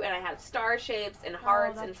fruit, and I had star shapes and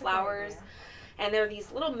hearts and flowers. And there are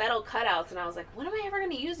these little metal cutouts, and I was like, when am I ever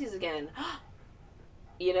going to use these again?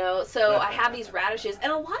 You know, so I have these radishes,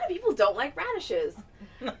 and a lot of people don't like radishes.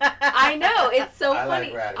 I know, it's so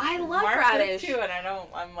funny. Like I love Mark radish too, and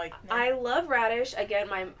I'm like, no. I love radish. Again,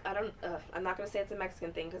 I'm not gonna say it's a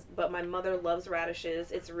Mexican thing, but my mother loves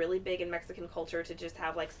radishes. It's really big in Mexican culture to just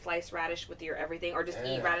have like sliced radish with your everything, or just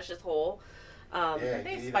eat radishes whole. Are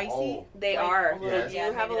they spicy? They like, are. Yeah. They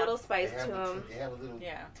do have a little spice to them. They have a little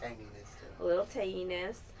tanginess to them. A little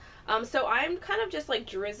tanginess. So I'm kind of just like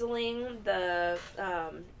drizzling the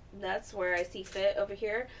nuts where I see fit over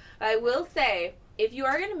here. I will say, if you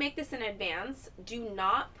are going to make this in advance, do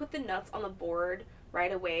not put the nuts on the board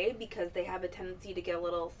right away, because they have a tendency to get a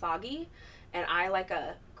little soggy, and I like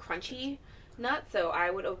a crunchy nut, so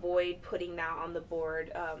I would avoid putting that on the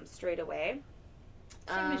board straight away.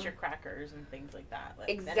 Same as your crackers and things like that. Like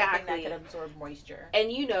Exactly. anything that can absorb moisture.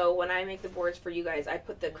 And you know, when I make the boards for you guys, I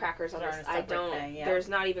put the crackers on this. I don't. There's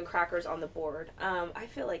not even crackers on the board. I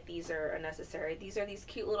feel like these are unnecessary. These are these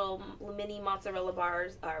cute little mini mozzarella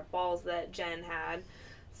bars or balls that Jen had.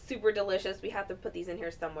 Super delicious. We have to put these in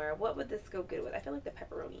here somewhere. What would this go good with? I feel like the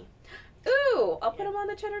pepperoni. Ooh, I'll put them on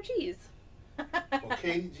the cheddar cheese. Well,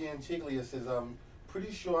 Katie Gianchiglia says,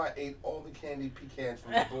 pretty sure I ate all the candied pecans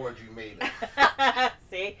from the board you made.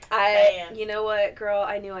 See? You know what, girl?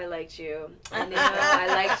 I knew I liked you. I knew I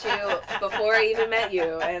liked you before I even met you,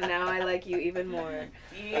 and now I like you even more.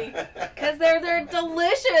 Because they're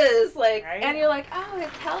delicious. Like, right? And you're like, oh,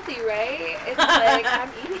 it's healthy, right? It's like, I'm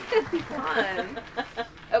eating a pecan.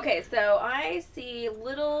 Okay, so I see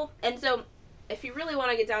little, and so if you really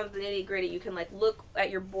want to get down to the nitty gritty, you can like look at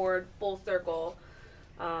your board full circle.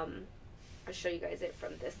 I'll show you guys it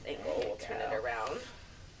from this angle. We'll turn it around.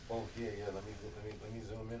 Oh yeah. Let me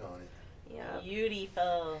zoom in on it. Yeah.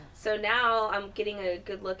 Beautiful. So now I'm getting a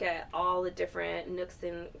good look at all the different nooks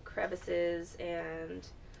and crevices and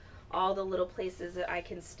all the little places that I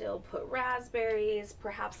can still put raspberries.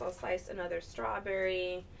 Perhaps I'll slice another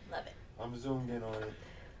strawberry. Love it. I'm zoomed in on it.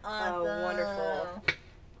 Awesome. Oh, wonderful.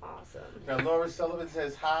 Awesome. Now Laura Sullivan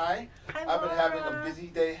says, hi. Hi, I've been Laura. having a busy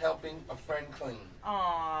day helping a friend clean.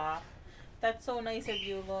 Aw. That's so nice of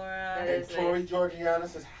you, Laura. That And is Tori nice. Georgiana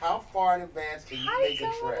says, how far in advance can you make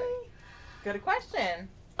a tray? Good question.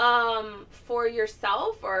 For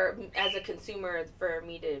yourself or as a consumer for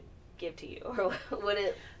me to give to you, or would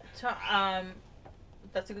it?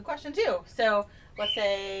 That's a good question too. So let's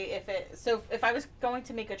say if I was going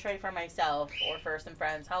to make a tray for myself or for some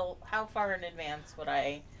friends, how far in advance would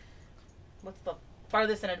I? What's the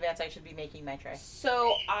farthest in advance I should be making my tray?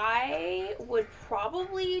 So I would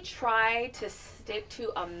probably try to stick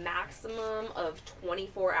to a maximum of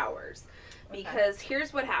 24 hours, because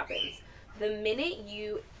here's what happens. The minute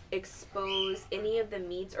you expose any of the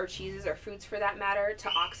meats or cheeses or fruits for that matter to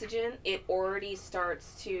oxygen, it already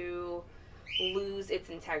starts to lose its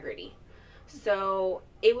integrity. So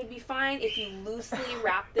it would be fine if you loosely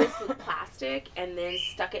wrap this with plastic and then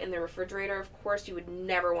stuck it in the refrigerator. Of course, you would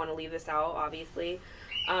never want to leave this out, obviously.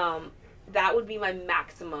 that would be my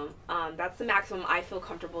maximum. That's the maximum I feel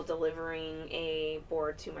comfortable delivering a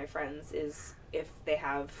board to my friends, is if they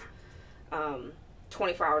have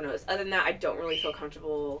 24-hour notice. Other than that, I don't really feel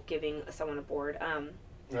comfortable giving someone a board.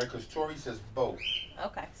 Right, because Tori says both.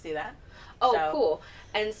 Okay, see that? Oh, So- cool.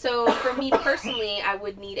 And so for me personally, I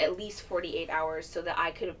would need at least 48 hours so that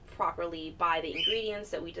I could properly buy the ingredients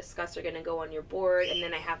that we discussed are going to go on your board, and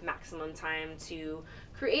then I have maximum time to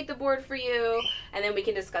create the board for you, and then we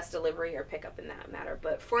can discuss delivery or pickup in that matter.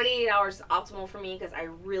 But 48 hours is optimal for me because I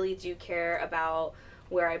really do care about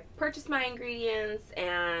where I purchase my ingredients,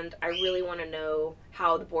 and I really want to know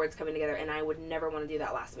how the board's coming together, and I would never want to do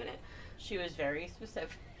that last minute. She was very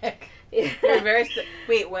specific. You're very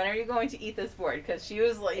wait, when are you going to eat this board? Because she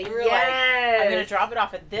was like, you were like, I'm going to drop it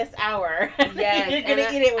off at this hour. Yes. You're going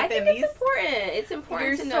to eat it I within think these. it's important. It's important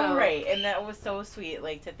You're to so know. right. And that was so sweet,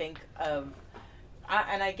 like, to think of.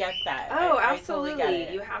 And I get that. Oh, I absolutely. totally get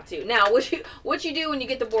it. You have to. Now, what you do when you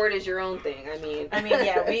get the board is your own thing. I mean,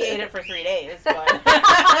 yeah, we ate it for 3 days, but.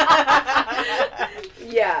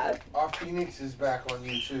 Yeah. Our Phoenix is back on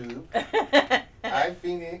YouTube. Hi,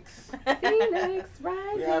 Phoenix. Phoenix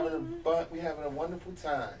rising. We're having a wonderful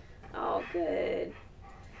time. Oh, good.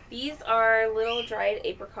 These are little dried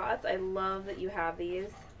apricots. I love that you have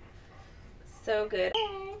these. So good.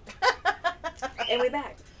 And we're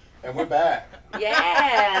back. And we're back.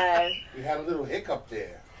 Yeah. We had a little hiccup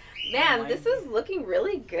there. Man, this is looking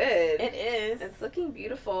really good. It is. It's looking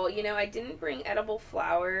beautiful. You know, I didn't bring edible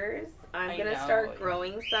flowers. I'm going to know. start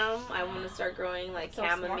growing some. I want to start growing like So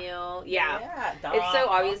chamomile. Yeah. duh. It's so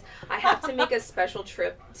obvious. I have to make a special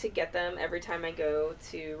trip to get them every time I go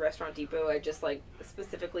to Restaurant Depot. I just like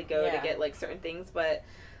specifically go to get like certain things, but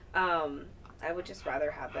I would just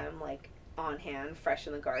rather have them like on hand, fresh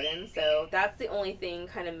in the garden. So that's the only thing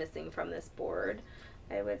kind of missing from this board,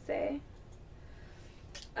 I would say.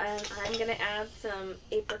 I'm going to add some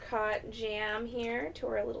apricot jam here to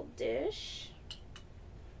our little dish.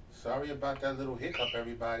 Sorry about that little hiccup,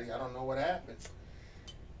 everybody. I don't know what happened.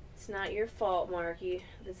 It's not your fault, Marky.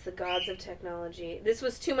 It's the gods of technology. This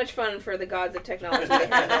was too much fun for the gods of technology to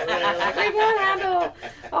handle. Really. Like, we can't handle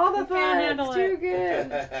all the fun. It's too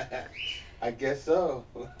good. I guess so.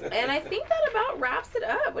 And I think that about wraps it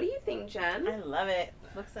up. What do you think, Jen? I love it.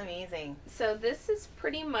 Looks amazing. So this is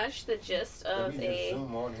pretty much the gist of Let me just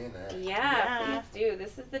zoom on in there. Yeah, please do.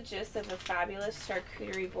 This is the gist of a fabulous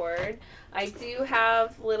charcuterie board. I do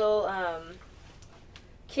have little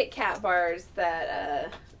Kit Kat bars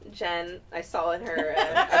that Jen, I saw in her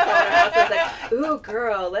house. I was like, ooh,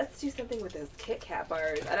 girl, let's do something with those Kit Kat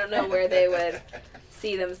bars. I don't know where they would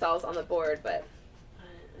see themselves on the board, but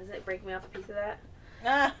does it break me off a piece of that?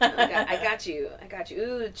 I got you.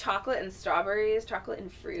 Ooh, chocolate and strawberries, chocolate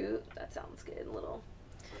and fruit. That sounds good. A little.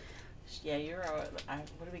 Yeah,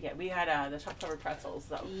 what did we get? We had the chocolate covered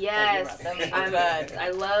pretzels. Yes, That was good. I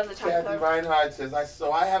love the chocolate. Kathy Reinhardt says,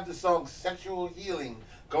 I have the song Sexual Healing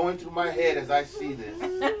going through my head as I see this.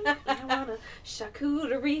 I want a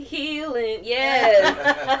charcuterie healing. Yes.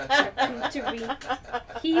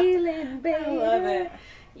 Charcuterie healing, baby. I love it.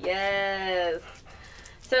 Yes.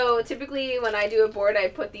 So typically when I do a board, I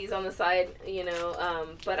put these on the side,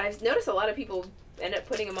 but I've noticed a lot of people end up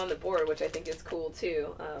putting them on the board, which I think is cool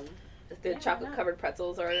too. The chocolate covered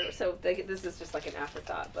pretzels this is just like an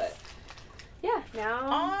afterthought, but yeah, now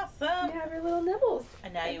awesome. you have your little nibbles.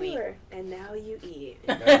 And now everywhere. And now you eat.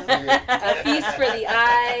 That's it. A feast for the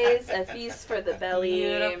eyes, a feast for the belly.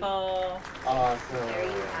 Beautiful. Awesome. There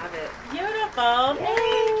you have it. Beautiful.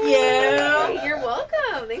 Yay. Thank you. You're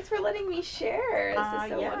welcome. Thanks for letting me share. This is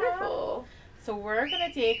so Yeah. wonderful. So we're going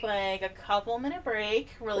to take like a couple minute break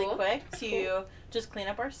really Cool. quick to just clean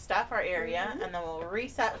up our stuff, our area, and then we'll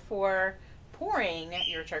reset for pouring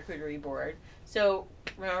your charcuterie board. So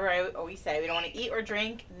remember, I always say we don't want to eat or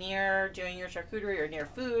drink near doing your charcuterie or near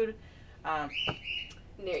food. Yeah,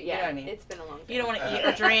 you know what I mean. It's been a long time. You don't want to eat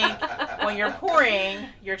or drink when you're pouring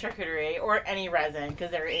your charcuterie or any resin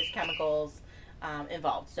because there is chemicals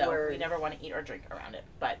involved. So we never want to eat or drink around it.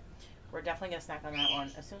 But we're definitely going to snack on that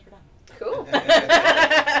one as soon as we're done. Cool.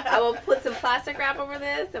 I will put some plastic wrap over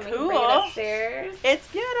this and we can bring it upstairs. It's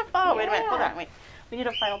beautiful. Yeah. Wait a minute. Hold on. Wait. We need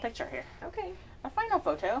a final picture here. Okay. A final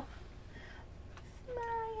photo.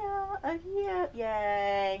 Smile of you.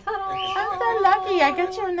 Yay. Ta-da. I'm so lucky. I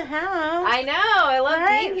got you in the house. I know. I love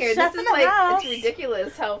being here. Chef This in is the like, house. it's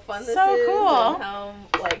ridiculous how fun this So is. cool. And how,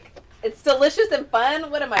 it's delicious and fun.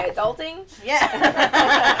 What am I, adulting? Yeah.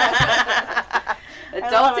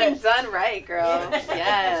 Adulting done right, girl.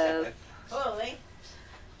 Yes. Totally.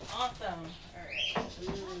 Awesome. All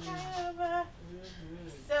right.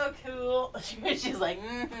 So cool. She's like,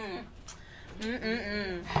 mm-hmm.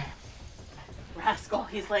 Mm-mm-mm. Rascal.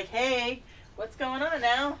 He's like, hey, what's going on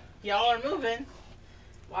now? Y'all are moving.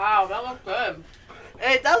 Wow, that looks good.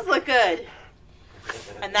 It does look good.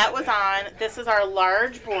 And that was on, this is our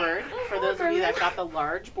large board, for those of you that got the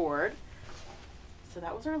large board. So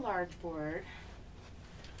that was our large board.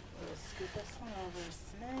 We'll scoot this one over a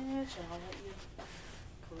smidge, and I'll let you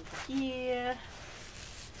go over here.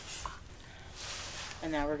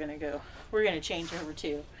 And now we're gonna change over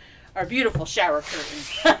to our beautiful shower curtain.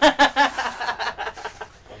 A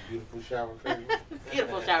beautiful shower curtain.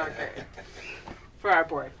 Beautiful shower curtain for our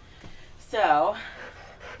board. So,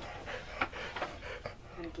 I'm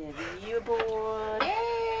gonna give you a board.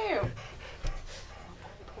 Ew.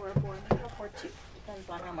 Pour a board. Maybe I'll pour two. Depends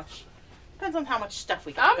on how much stuff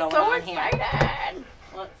we got I'm going so on excited. here.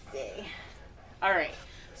 Let's see. All right.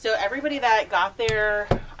 So everybody that got their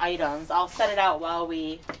items, I'll set it out while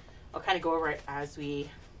I'll kind of go over it as I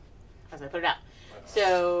put it out.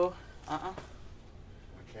 So, My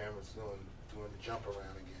camera's doing the jump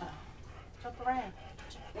around again. Jump around.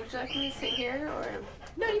 Would you like me to sit here or?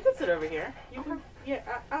 No, you can sit over here. You can. Yeah.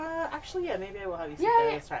 Actually, yeah. Maybe I will have you sit Yeah, there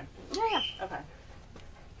yeah. this time. Yeah. Okay.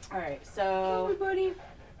 All right. So. Everybody.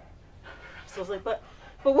 So I was like, but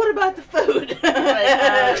what about the food?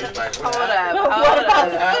 Like, Hold up. What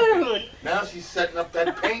about the food? Now she's setting up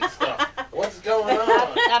that paint stuff. What's going on?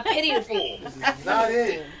 I pity the fool. This is not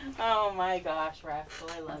it. Oh my gosh, Rascal,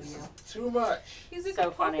 I love This you. is too much. He's a So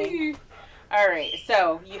good funny. puppy. All right,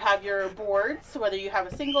 so you have your boards, whether you have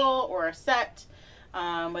a single or a set,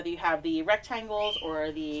 whether you have the rectangles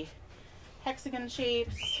or the hexagon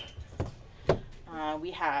shapes.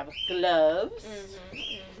 We have gloves.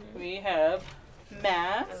 We have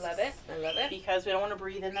masks. I love it. I love it. Because we don't want to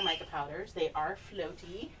breathe in the mica powders. They are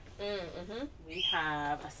floaty. We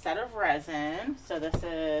have a set of resin. So this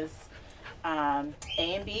is A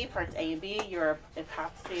and B, parts A and B, your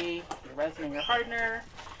epoxy, your resin, and your hardener.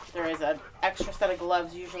 There is an extra set of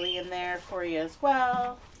gloves usually in there for you as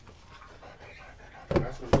well.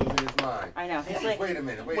 That's what's losing his mind. I know. He's like, Wait a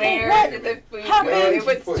minute. Where did the food go?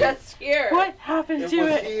 It was just here. what happened It to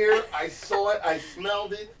was it? here. I saw it. I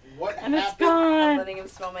smelled it. What And it's happened? I'm gone. letting him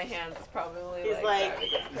smell my hands. It's probably He's like, driving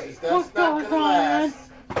him crazy. That's What not goes gonna on? last.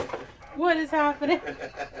 What is happening?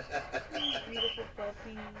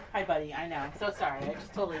 Hi, buddy. I know. So sorry. I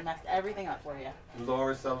just totally messed everything up for you.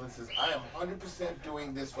 Laura Sullivan says, I am 100%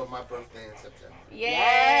 doing this for my birthday in September.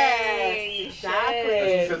 Yay!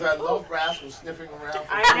 Exactly. She says, I love Rascal sniffing around. For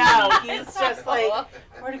I know. He's just like,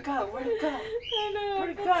 where'd it go? Where'd it go? I know. Where'd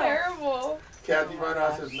it It's go? terrible. Kathy Oh my Reinhardt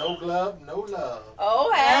gosh. says, no glove, no love.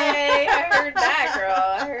 Oh, hey. I heard that, girl.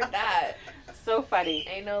 I heard that. So funny.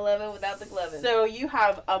 Ain't no loving without the gloving. So you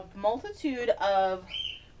have a multitude of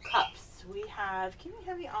cups. We have, can we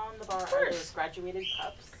have you on the bar? Are those graduated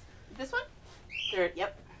cups? This one?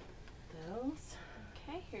 Yep. Those.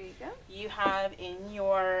 Okay, here you go. You have in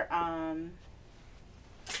your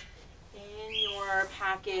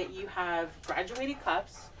packet, you have graduated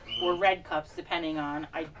cups or red cups, depending on.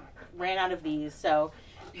 I ran out of these, so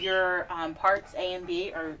your parts A and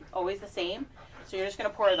B are always the same. So you're just gonna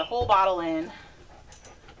pour the whole bottle in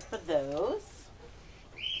for those,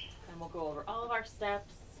 and we'll go over all of our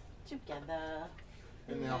steps together.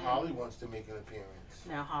 And now Holly wants to make an appearance.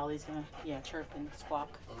 Now Holly's gonna, chirp and squawk.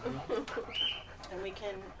 And we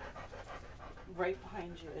can, right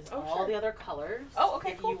behind you is all sure. the other colors. Oh,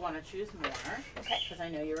 okay, if cool. you want to choose more. Okay. Because I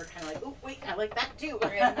know you were kind of like, oh, wait, I like that too.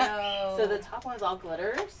 No. So the top one is all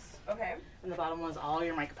glitters, Okay. and the bottom one is all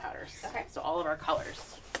your mica powders. Okay. So all of our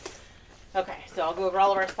colors. Okay, so I'll go over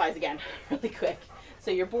all of our supplies again really quick.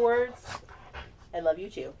 So your boards, I love you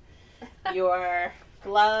too. Your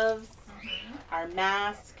gloves, our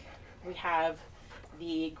mask. We have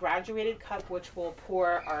the graduated cup, which we'll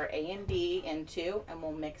pour our A and B into, and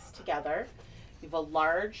we'll mix together. We have a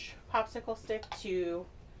large popsicle stick to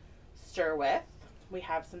stir with. We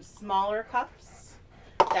have some smaller cups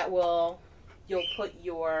that you'll put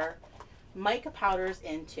your mica powders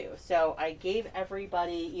into. So I gave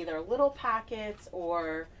everybody either little packets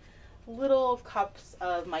or little cups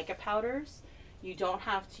of mica powders. You don't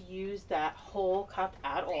have to use that whole cup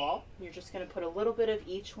at all. You're just going to put a little bit of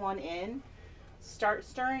each one in, start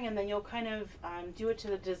stirring, and then you'll kind of do it to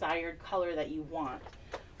the desired color that you want.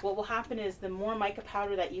 What will happen is the more mica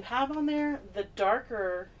powder that you have on there, the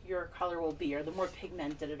darker your color will be, or the more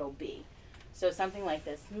pigmented it'll be. So something like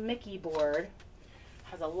this Mickey board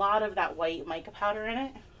has a lot of that white mica powder in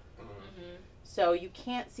it, so you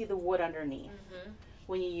can't see the wood underneath.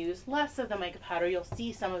 When you use less of the mica powder, you'll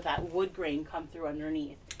see some of that wood grain come through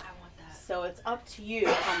underneath. I want that. So it's up to you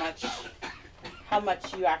how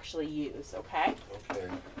much you actually use, okay? Okay.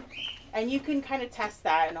 And you can kind of test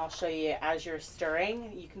that, and I'll show you as you're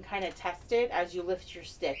stirring. You can kind of test it as you lift your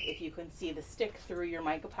stick. If you can see the stick through your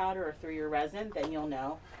mica powder or through your resin, then you'll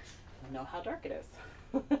know how dark it is.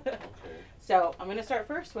 Okay. So I'm going to start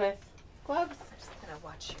first with gloves. I'm just gonna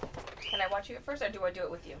watch you. Can I watch you at first, or do I do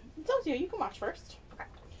it with you? It's up to you. You can watch first. Okay.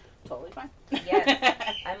 Totally fine.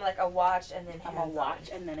 Yes. I'm like a watch and then hands I'm a watch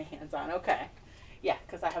and then a hands-on. Okay. Yeah,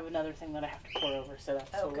 because I have another thing that I have to pour over, so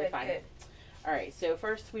that's totally fine. Good. All right, so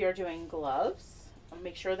first we are doing gloves.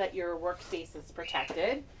 Make sure that your workspace is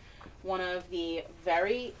protected. One of the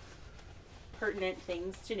very pertinent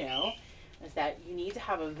things to know is that you need to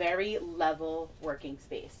have a very level working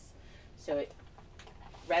space. So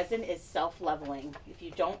resin is self-leveling. If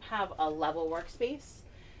you don't have a level workspace,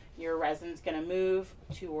 your resin's going to move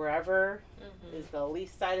to wherever is the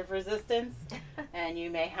least side of resistance, and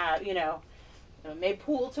you may have, it may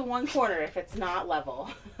pool to one corner if it's not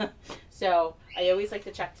level. So I always like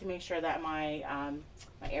to check to make sure that my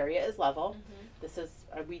my area is level. This is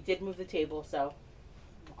we did move the table, so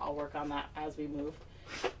I'll work on that as we move.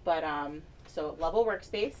 But so level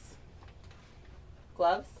workspace,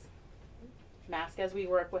 gloves, mask as we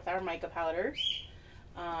work with our mica powders.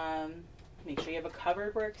 Make sure you have a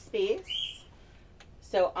covered workspace.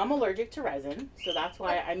 So I'm allergic to resin, so that's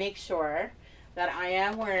why I make sure that I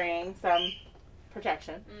am wearing some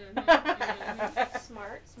protection.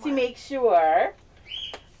 Smart. To make sure.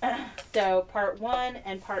 So part 1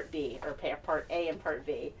 and part B, or part A and part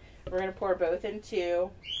B, we're going to pour both into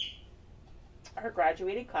our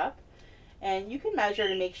graduated cup, and you can measure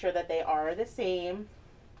to make sure that they are the same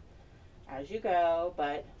as you go.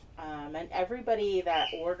 But and everybody that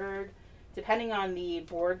ordered, depending on the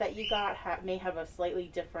board that you got, may have a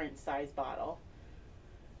slightly different size bottle.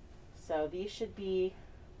 So these should be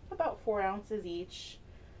about 4 ounces each.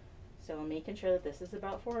 So I'm making sure that this is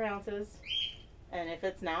about 4 ounces. And if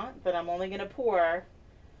it's not, then I'm only going to pour,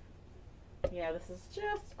 this is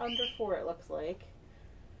just under 4, it looks like.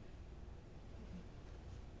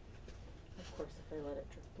 Of course, if I let it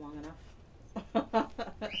drip long enough.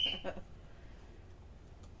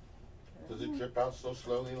 Does it drip out so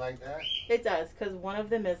slowly like that? It does, because one of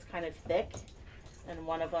them is kind of thick, and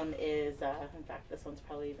one of them is, in fact, this one's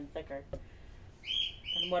probably even thicker.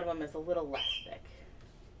 And one of them is a little less thick.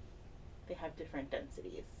 They have different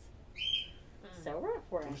densities. So we're at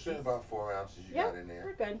 4 ounces. You said about 4 ounces you got in there.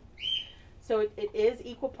 We're good. So it is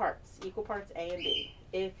equal parts A and B.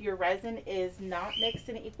 If your resin is not mixed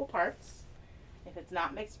in equal parts, if it's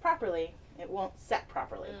not mixed properly, it won't set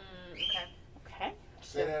properly. Okay?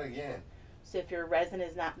 Say that again. So if your resin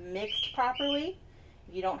is not mixed properly,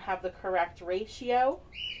 if you don't have the correct ratio,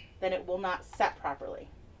 then it will not set properly.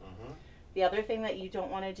 The other thing that you don't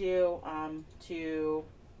want to do to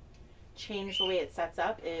change the way it sets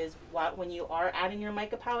up is when you are adding your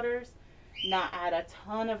mica powders, not add a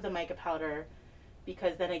ton of the mica powder,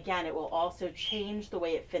 because then again it will also change the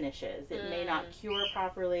way it finishes. It may not cure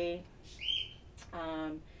properly.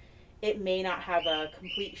 It may not have a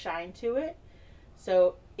complete shine to it.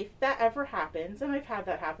 So if that ever happens, and I've had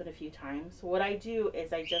that happen a few times, what I do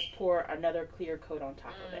is I just pour another clear coat on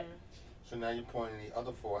top of it. So now you're pouring the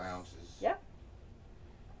other 4 ounces. Yep.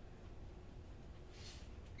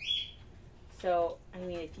 So, I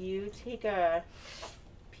mean, if you take a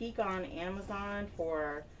peek on Amazon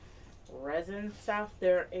for resin stuff,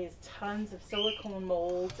 there is tons of silicone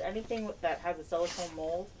molds. Anything that has a silicone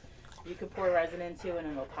mold, you can pour resin into and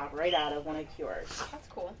it'll pop right out of when it cures. That's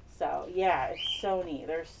cool. So, yeah, it's so neat.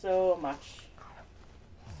 There's so much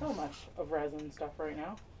of resin stuff right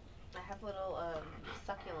now. I have little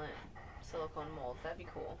succulent silicone molds. That'd be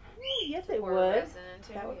cool. Yes, it Pour would. resin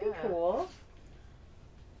into. That would be cool.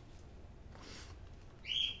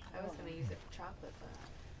 I was going to use it for chocolate,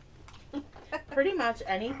 but... Pretty much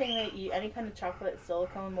anything that any kind of chocolate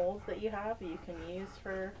silicone molds that you have, you can use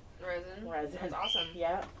for resin. That's awesome.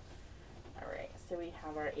 Yep. All right, so we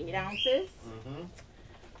have our 8 ounces.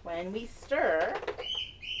 When we stir,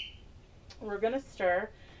 we're going to stir,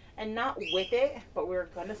 and not whip it, but we're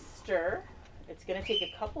going to stir. It's going to take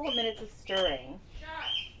a couple of minutes of stirring.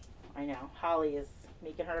 I know, Holly is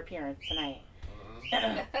making her appearance tonight.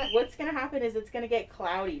 What's going to happen is it's going to get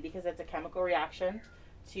cloudy because it's a chemical reaction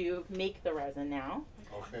to make the resin now.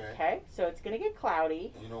 Okay, so it's going to get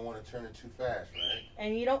cloudy. You don't want to turn it too fast, right?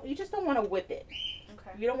 And you just don't want to whip it.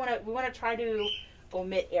 Okay. We want to try to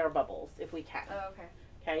omit air bubbles if we can. Oh, okay.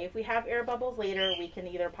 Okay, if we have air bubbles later, we can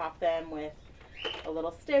either pop them with a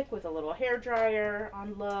little stick with a little hair dryer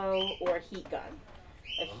on low, or a heat gun.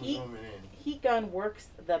 A heat gun works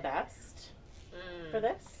the best for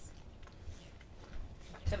this.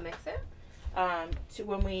 To mix it? To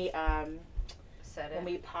when we set it. when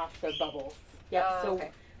we pop the bubbles. Yep. Oh, so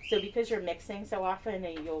okay. so because you're mixing so often,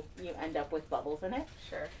 you end up with bubbles in it.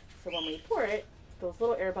 Sure. So when we pour it, those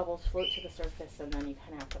little air bubbles float to the surface, and then you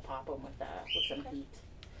kind of have to pop them with some heat.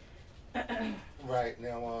 Right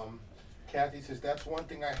now, Kathy says that's one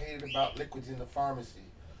thing I hated about liquids in the pharmacy.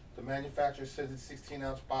 The manufacturer says it's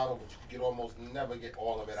 16-ounce bottle, but you can almost never get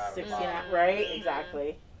all of it out of the 16 bottle. ounce, right?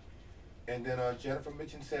 Exactly. And then Jennifer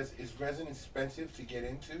Mitchin says, is resin expensive to get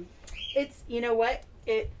into? It's, you know what,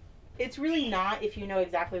 it's really not if you know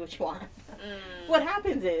exactly what you want. What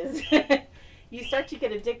happens is you start to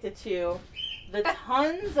get addicted to the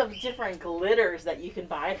tons of different glitters that you can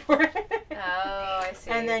buy for it. Oh, I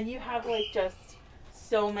see. And then you have like just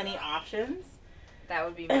so many options. That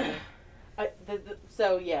would be me.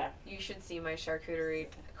 So yeah. You should see my charcuterie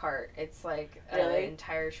cart. It's like Really? an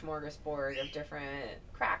entire smorgasbord of different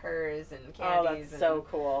crackers and Oh, candies. that's so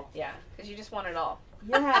cool. Yeah, because you just want it all.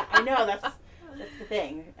 Yeah, I know. That's the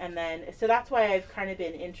thing. And then, so that's why I've kind of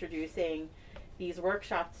been introducing these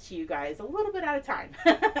workshops to you guys a little bit at a time.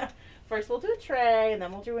 First, we'll do a tray, and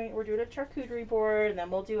then we're doing a charcuterie board, and then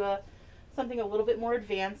we'll do something a little bit more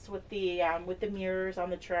advanced with the mirrors on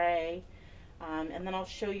the tray, and then I'll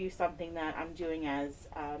show you something that I'm doing as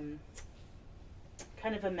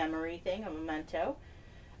kind of a memory thing, a memento,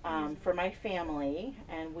 for my family,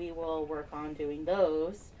 and we will work on doing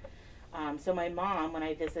those. So my mom, when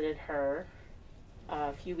I visited her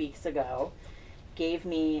a few weeks ago, gave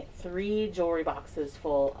me 3 jewelry boxes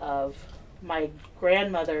full of my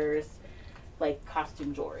grandmother's like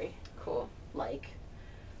costume jewelry. Cool. Like,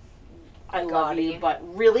 I love Gaudy. you, but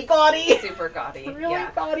really gaudy. Super gaudy. Really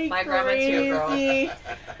yeah. gaudy. My crazy. grandma too, girl.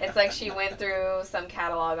 It's like she went through some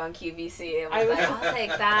catalog on QVC and was like, I'll take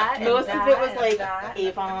that. And Most that, of it was and like that.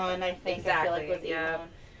 Avon, I think. Exactly. I feel like it was yeah.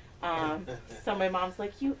 Avon. So my mom's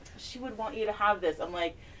like, she would want you to have this. I'm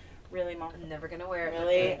like, really, Mom? I'm never gonna wear it.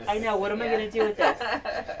 Really? I know. What am I going to do with this?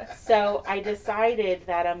 So I decided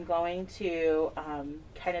that I'm going to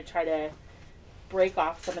kind of try to break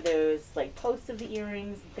off some of those like posts of the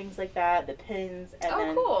earrings and things like that, the pins, and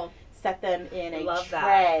then cool. set them in a Love tray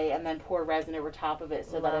that. and then pour resin over top of it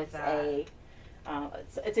so Love that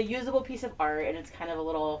it's a usable piece of art, and it's kind of a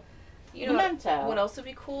little You know memento. what else would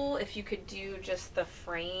be cool if you could do just the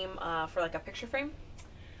frame for like a picture frame?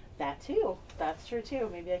 That too. That's true too.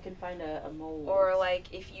 Maybe I can find a mold. Or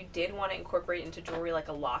like if you did want to incorporate into jewelry like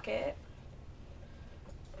a locket.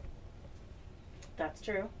 That's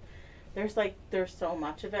true. There's so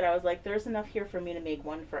much of it. I was like, there's enough here for me to make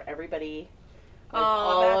one for everybody. Like,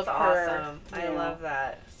 That's of her, awesome. I love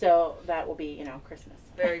that. So that will be, Christmas.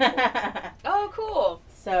 Very cool. Oh, cool.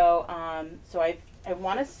 So, I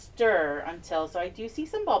want to stir until, so I do see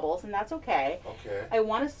some bubbles, and that's okay. Okay. I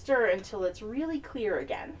want to stir until it's really clear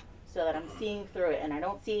again, so that I'm seeing through it, and I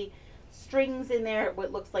don't see strings in there,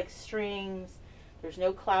 what looks like strings. There's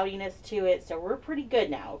no cloudiness to it, so we're pretty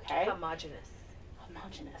good now, okay? Homogeneous.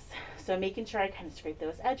 So making sure I kind of scrape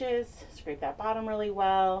those edges, scrape that bottom really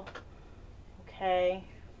well. Okay.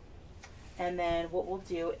 And then what we'll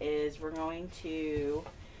do is we're going to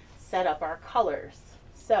set up our colors.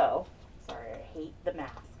 So, sorry, I hate the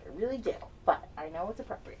mask. I really do, but I know it's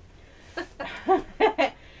appropriate.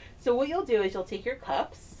 So what you'll do is you'll take your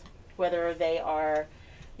cups, whether they are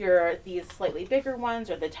these slightly bigger ones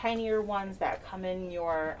or the tinier ones that come in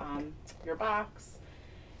your box.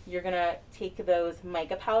 You're going to take those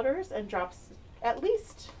mica powders and drop at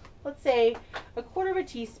least, let's say, a quarter of a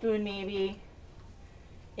teaspoon maybe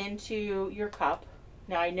into your cup.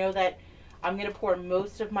 Now I know that I'm going to pour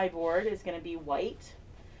most of my board is going to be white.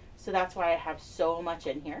 So that's why I have so much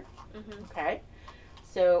in here. Mm-hmm. Okay.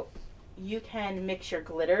 So you can mix your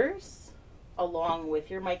glitters along with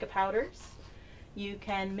your mica powders. You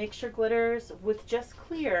can mix your glitters with just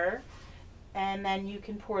clear, and then you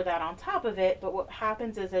can pour that on top of it. But what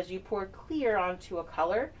happens is as you pour clear onto a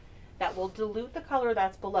color, that will dilute the color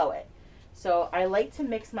that's below it. So I like to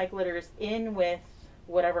mix my glitters in with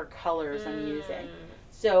whatever colors I'm using.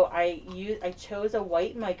 So I chose a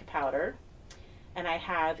white mica powder, and I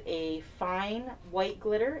have a fine white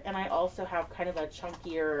glitter, and I also have kind of a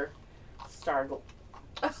chunkier star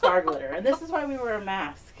glitter. And this is why we wear a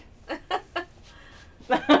mask. And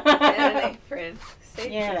an apron. Safety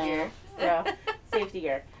gear. So, safety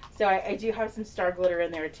gear. So I do have some star glitter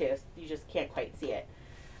in there too. So you just can't quite see it.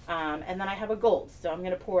 And then I have a gold. So I'm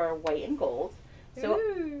going to pour white and gold. So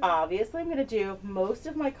obviously I'm going to do most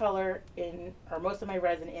of my color most of my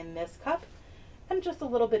resin in this cup, and just a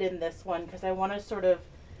little bit in this one because I want to sort of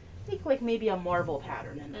make like maybe a marble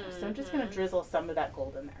pattern in there. So I'm just going to drizzle some of that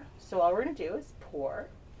gold in there. So all we're going to do is pour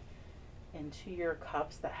into your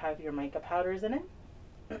cups that have your mica powders in it.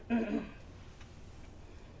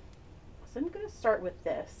 So I'm going to start with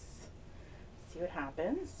this. See what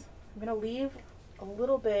happens. I'm going to leave a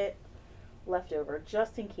little bit left over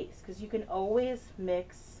just in case, because you can always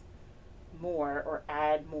mix more or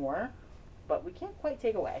add more, but we can't quite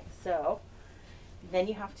take away. So then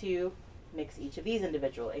you have to mix each of these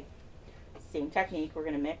individually. Same technique. We're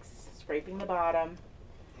going to mix, scraping the bottom.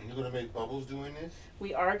 And you're going to make bubbles doing this?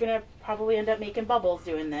 We are going to probably end up making bubbles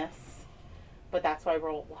doing this, but that's why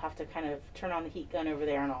we'll have to kind of turn on the heat gun over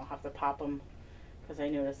there, and I'll have to pop them because I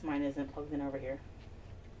noticed mine isn't plugged in over here.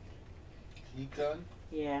 Heat gun?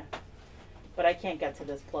 Yeah, but I can't get to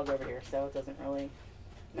this plug over here, so it doesn't really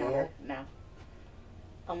matter. No.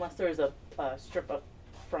 Unless there's a strip up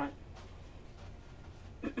front.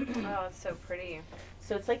 Oh, it's so pretty.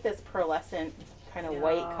 So it's like this pearlescent kind of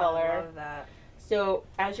white color. I love that. So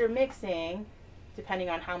as you're mixing, depending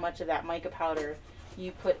on how much of that mica powder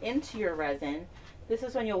you put into your resin, this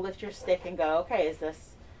is when you'll lift your stick and go, okay, is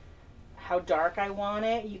this how dark I want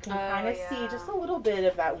it? You can kind of see just a little bit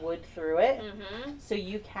of that wood through it. Mm-hmm. So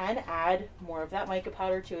you can add more of that mica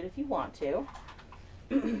powder to it if you want to.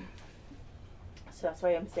 So that's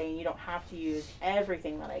why I'm saying you don't have to use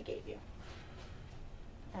everything that I gave you.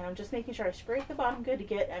 And I'm just making sure I scrape the bottom good to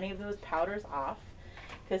get any of those powders off.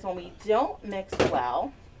 Because when we don't mix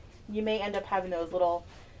well, you may end up having those little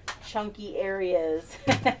chunky areas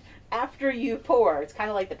after you pour. It's kind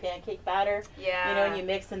of like the pancake batter. Yeah. You know, when you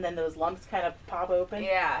mix and then those lumps kind of pop open.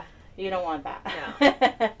 Yeah. You don't want that. No.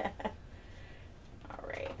 All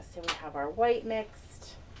right, so we have our white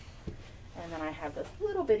mixed. And then I have this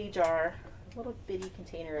little bitty jar, little bitty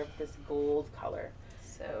container of this gold color.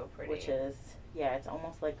 So pretty. Which is, yeah, it's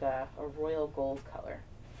almost like a royal gold color.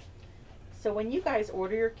 So when you guys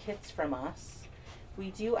order your kits from us, we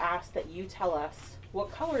do ask that you tell us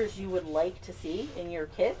what colors you would like to see in your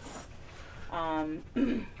kits. Aw,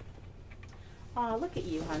 look at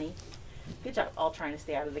you, honey. Good job, all trying to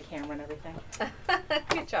stay out of the camera and everything.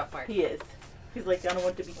 Good job, Mark. He is. He's like, I don't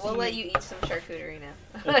want to be seen. We'll let you eat some charcuterie now.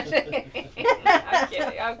 I'm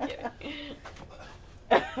kidding. I'm kidding.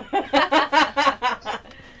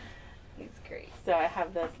 He's great. So I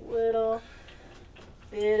have this little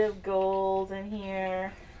bit of gold in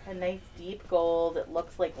here. A nice deep gold. It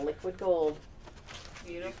looks like liquid gold.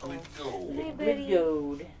 Beautiful. Liquid gold. Liquid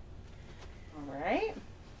gold. Alright.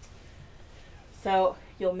 So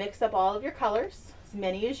you'll mix up all of your colors, as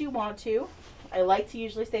many as you want to. I like to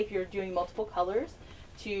usually say if you're doing multiple colors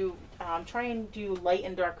to try and do light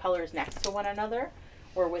and dark colors next to one another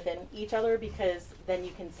or within each other, because then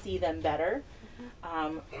you can see them better.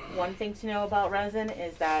 One thing to know about resin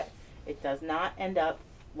is that it does not end up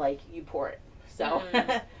like you pour it. So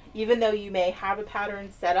even though you may have a pattern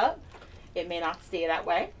set up, it may not stay that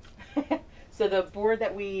way. So the board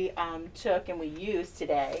that we took and we used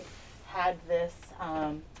today had this,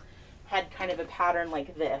 had kind of a pattern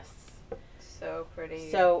like this. So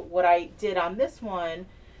pretty. So what I did on this one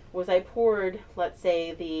was I poured, let's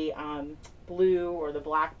say, the blue or the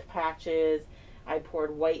black patches. I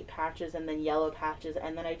poured white patches and then yellow patches,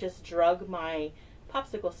 and then I just drug my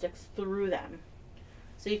popsicle sticks through them.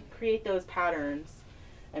 So you can create those patterns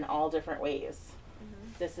in all different ways.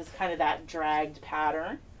 Mm-hmm. This is kind of that dragged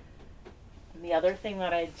pattern. And the other thing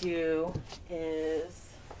that I do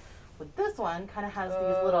is, with this one, kind of has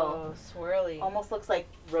these little swirly, almost looks like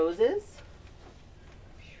roses.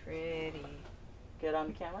 Pretty. Good on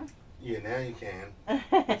the camera? Yeah, now you can.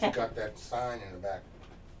 But you got that sign in the back.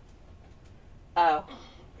 Oh.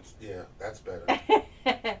 Yeah, that's better.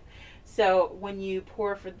 So when you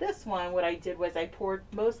pour for this one, what I did was I poured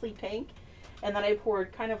mostly pink, and then I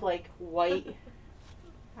poured kind of like white.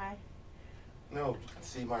 Hi. No, you can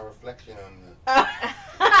see my reflection on the...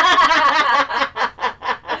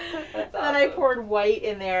 That's And then I poured white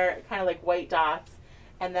in there, kind of like white dots,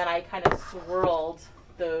 and then I kind of swirled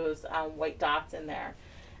those white dots in there,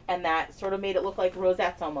 and that sort of made it look like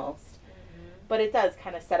rosettes almost. Mm-hmm. But it does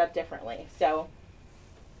kind of set up differently. So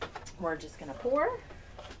we're just gonna pour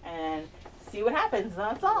and see what happens.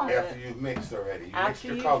 That's all. After you've mixed already, you After mixed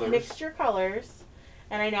your you've colors. mixed your colors,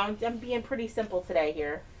 and I know I'm being pretty simple today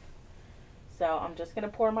here. So I'm just gonna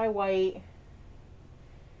pour my white.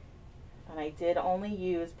 And I did only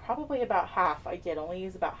use probably about half. I did only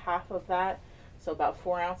use about half of that. So about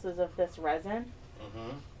 4 ounces of this resin.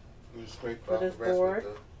 Mm-hmm. You scrape For out this the rest board.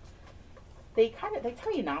 with the... They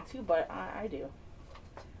tell you not to, but I do.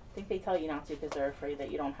 I think they tell you not to because they're afraid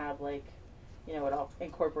that you don't have, like, you know, it all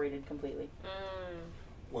incorporated completely.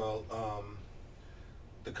 Well,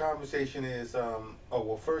 the conversation is,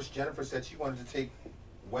 well, first Jennifer said she wanted to take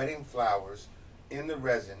wedding flowers in the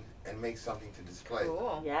resin and make something to display.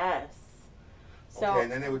 Cool. Yes. So, Okay,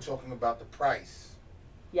 and then they were talking about the price.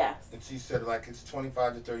 Yes. And she said like it's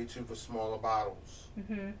 25 to 32 for smaller bottles.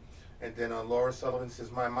 Mhm. And then Laura Sullivan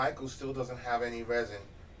says my Michael still doesn't have any resin.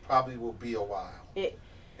 Probably will be a while.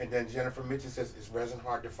 And then Jennifer Mitchell says is resin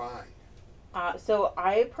hard to find? So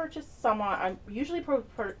I purchased some. I'm usually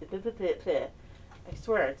I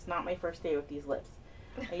swear it's not my first day with these lips.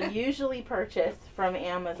 I usually purchase from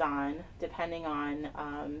Amazon depending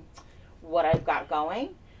on what I've got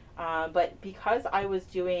going. But because I was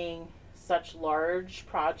doing such large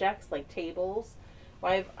projects like tables,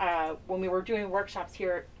 when we were doing workshops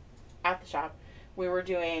here at the shop, we were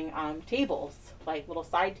doing tables, like little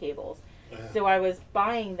side tables. So I was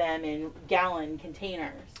buying them in gallon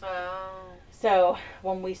containers. Oh. So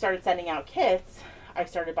when we started sending out kits, I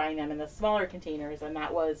started buying them in the smaller containers, and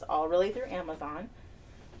that was all really through Amazon.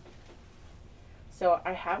 So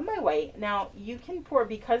I have my white. Now you can pour,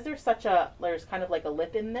 because there's kind of like a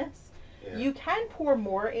lip in this, you can pour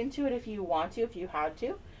more into it if you want to, if you had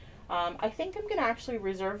to. I think I'm going to actually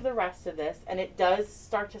reserve the rest of this, and it does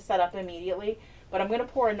start to set up immediately, but I'm going to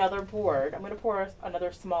pour another board. I'm going to pour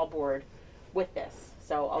another small board with this.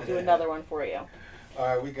 So I'll do another one for you. All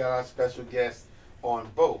right, we got our special guest on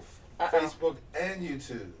both Facebook and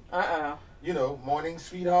YouTube. You know, Morning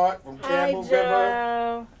Sweetheart from Campbell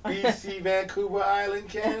River, BC, Vancouver Island,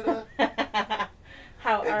 Canada.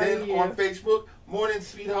 How are you? And then on Facebook, Morning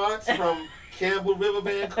Sweethearts from Campbell River,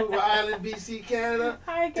 Vancouver Island, BC, Canada.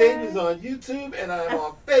 Hi, guys. David's on YouTube, and I'm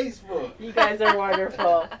on Facebook. You guys are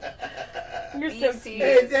wonderful. You're so BC cute.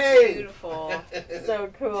 is Dave. beautiful. So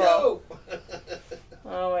cool. Joe.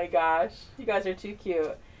 Oh my gosh. You guys are too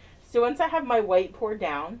cute. So once I have my white poured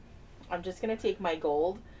down, I'm just going to take my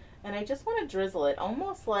gold, and I just want to drizzle it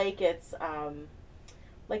almost like it's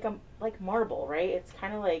like marble, right? It's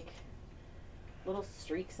kind of like little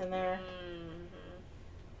streaks in there.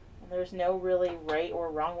 And there's no really right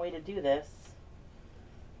or wrong way to do this.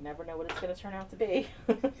 You never know what it's going to turn out to be.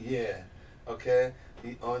 Yeah. Okay.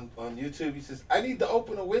 On YouTube, he says, I need to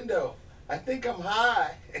open a window. I think I'm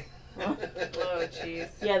high. Oh, jeez.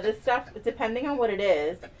 Yeah, this stuff, depending on what it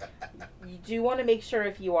is, you do want to make sure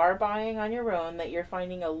if you are buying on your own that you're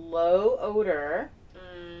finding a low odor,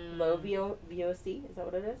 low VOC, is that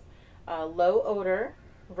what it is? Low odor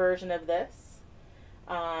version of this.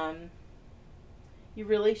 You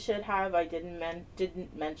really should have, I didn't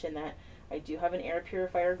mention that I do have an air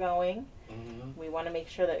purifier going. We want to make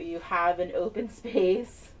sure that you have an open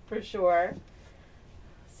space for sure.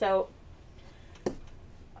 So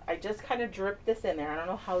I just kind of drip this in there. I don't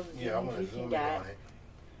know how zoomed you can get.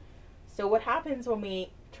 So what happens when we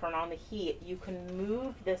turn on the heat, you can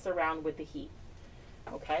move this around with the heat.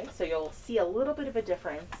 Okay, so you'll see a little bit of a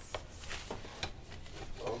difference.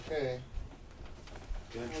 Okay.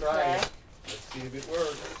 Gonna try it. Let's see if it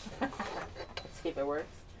works. See if it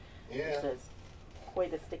works. Yeah. This is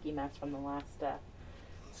quite a sticky mess from the last step.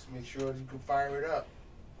 Let's make sure you can fire it up.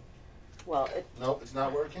 Well, Nope, it's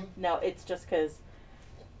not working? No, it's just because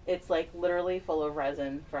it's like literally full of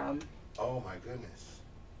resin from Oh my goodness.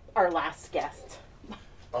 our last guest.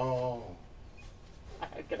 Oh. I'm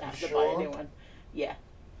gonna have You to buy a sure? new one. Yeah.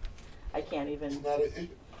 I can't even. It's not a Do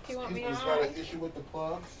you want me it's to not try? an issue with the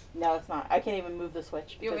plugs? No, it's not. I can't even move the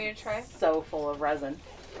switch. You want me to because try? it's so full of resin.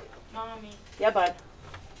 Mommy, Yeah, bud.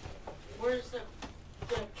 where's the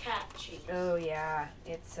cat cheese? Oh yeah,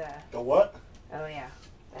 it's The what? oh yeah.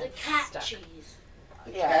 The That's cat stuck. cheese.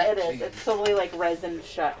 The Yeah, cat it is. cheese. It's totally like resin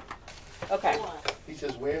shut. Okay. What? He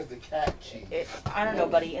says, where's the cat cheese? I don't know,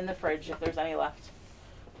 buddy. In the fridge if there's any left.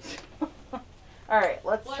 All right,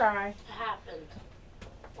 let's What try. happened?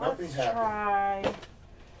 Nothing Let's happened. try.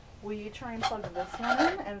 Will you try and plug this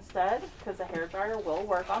one in instead? Because the hairdryer will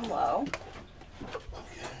work on low.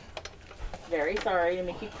 Okay. Very sorry to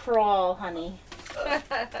make you crawl, honey.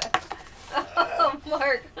 Oh,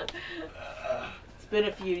 Mark. It's been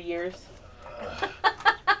a few years.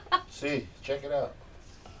 See, check it out.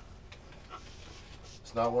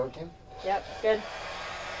 It's not working? Yep, good.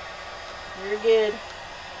 You're good.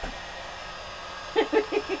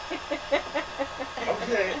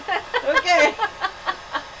 Okay. Okay.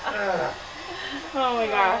 Ah, Oh my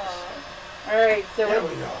gosh. All right, so there we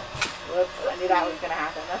go. whoops, I knew that was gonna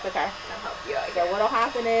happen. That's okay. I'll help you out. So what'll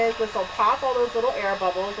happen is this will pop all those little air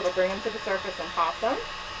bubbles. It'll bring them to the surface and pop them.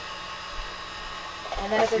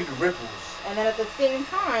 And then I at the see the ripples. And then at the same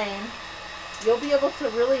time, you'll be able to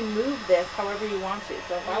really move this however you want to.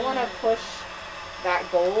 So if I want to push that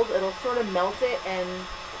gold, it'll sort of melt it and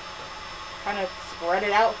kind of spread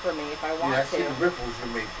it out for me if I want Yeah, I to. see the ripples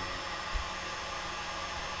you're making.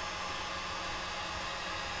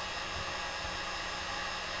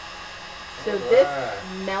 So Alright.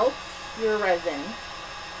 this melts your resin.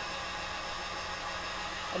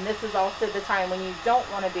 And this is also the time when you don't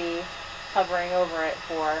want to be hovering over it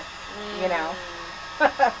for, you know,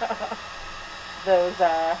 those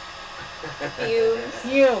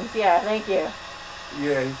fumes. Yeah, thank you.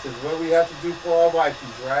 Yeah, he says, what do we have to do for our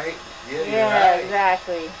wifeys, right? Yeah, you're Yeah, right.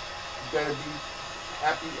 exactly. You better be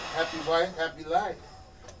happy wife, happy life.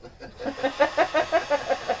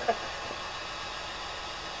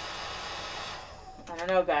 I don't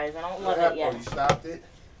know, guys. I don't love What it yet. happened? Oh, you stopped it?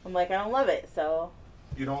 I'm like, I don't love it, so.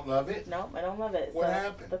 You don't love it? No, I don't love it. What so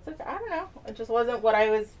happened? That's okay. I don't know. It just wasn't what I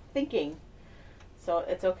was thinking. So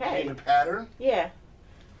it's okay. You mean the pattern? Yeah.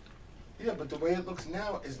 Yeah, but the way it looks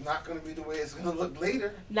now is not going to be the way it's going to look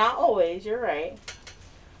later. Not always. You're right.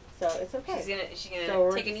 So it's okay. She's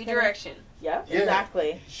gonna take a new direction. Yep. Yeah.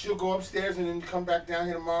 Exactly. She'll go upstairs and then come back down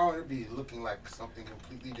here tomorrow and it'll be looking like something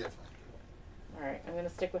completely different. All right. I'm gonna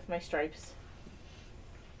stick with my stripes.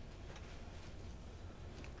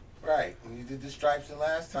 Right. When you did the stripes the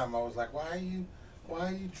last time, I was like, why are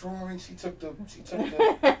you drawing? She took the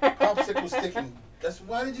popsicle stick and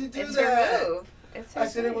why did you do It's that? her move. It's her I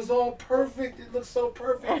said it move. was all perfect. It looked so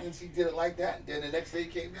perfect, and she did it like that. And then the next day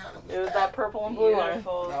it came down. It was that purple and blue one.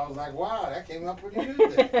 Beautiful. And I was like, wow, that came out pretty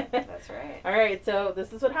good. Then. That's right. All right, so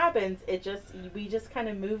this is what happens. We just kind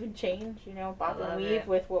of move and change, you know, bob and weave it.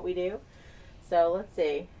 with what we do. So let's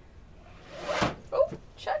see. Oh,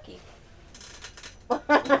 Chucky.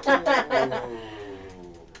 That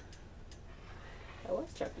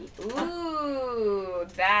was Chucky. Ooh,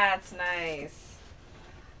 that's nice.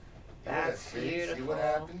 That's yeah, beautiful. See what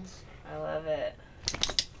happens? I love it.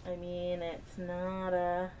 I mean, it's not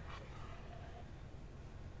a.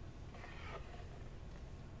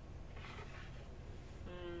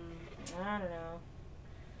 I don't know.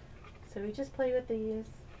 So we just play with these.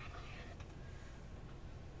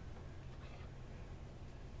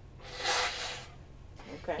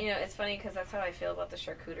 Okay. You know, it's funny because that's how I feel about the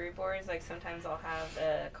charcuterie boards. Like sometimes I'll have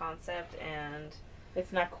a concept and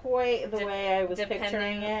It's not quite the way I was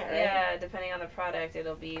picturing it. Right? Yeah, depending on the product,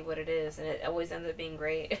 it'll be what it is, and it always ends up being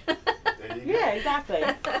great. There you go. Yeah, exactly.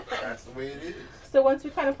 That's the way it is. So once we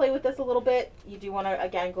kind of play with this a little bit, you do want to,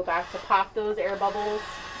 again, go back to pop those air bubbles.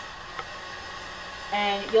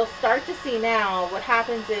 And you'll start to see now what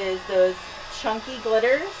happens is those chunky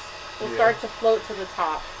glitters will start to float to the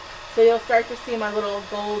top. So you'll start to see my little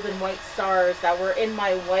gold and white stars that were in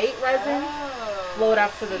my white resin float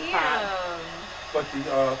up to the top. But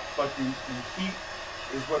the heat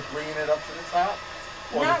is what bringing it up to the top?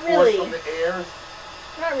 Or Not the force really. from the air?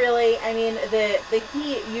 Not really. I mean, the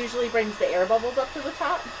heat usually brings the air bubbles up to the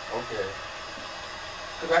top. Okay.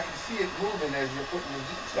 Because I can see it moving as you're putting the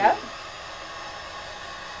heat to Yep. it.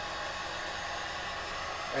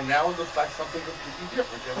 And now it looks like something completely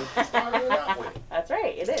different than it started out with. That's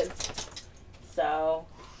right, it is. So,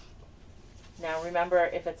 now remember,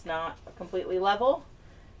 if it's not completely level,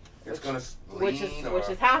 It's going to which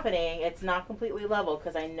is happening, it's not completely level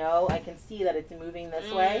because I know I can see that it's moving this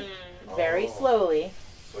way very slowly.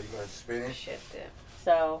 So you're going to spin it Shift it.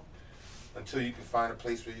 So, until you can find a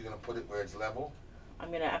place where you're going to put it where it's level? I'm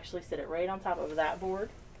going to actually sit it right on top of that board.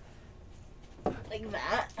 Like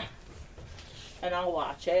that. And I'll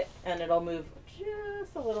watch it, and it'll move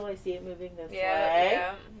just a little. I see it moving this way.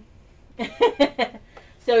 Yeah.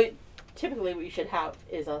 So typically what you should have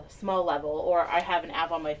is a small level, or I have an app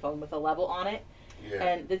on my phone with a level on it. Yeah.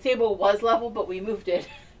 And the table was level, but we moved it.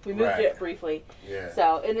 We moved Right. it briefly. Yeah.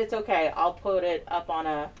 So, and it's okay. I'll put it up on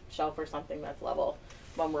a shelf or something that's level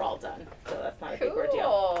when we're all done. So that's not a big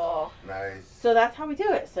ordeal. Cool. Nice. So that's how we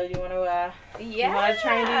do it. So you want to, Yeah. wanna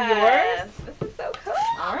try and do yours? This is so cool.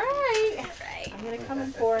 all right. All right. I'm going to come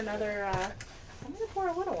and pour another, I'm going to pour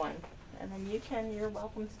a little one. And then you're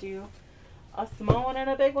welcome to do a small one and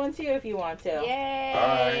a big one too if you want to. Yay. All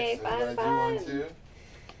right. So Fun, you're going to fun. do one too?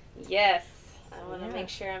 Yes. I So, want to yeah. make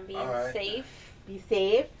sure I'm being All right. safe. Be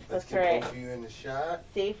safe. Let's That's get right. both of you in the shot.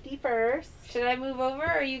 Safety first. Should I move over?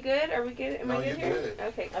 Are you good? Are we good? Am No, I good you're here? good.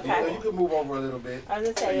 Okay. Okay. You know, you can move over a little bit. I was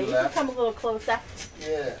going to say, Where you you can left? come a little closer.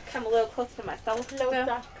 Yeah. Come a little closer to myself.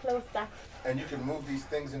 Closer, closer. And you can move these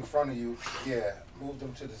things in front of you. Yeah. Move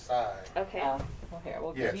them to the side. Okay. Oh, well, here,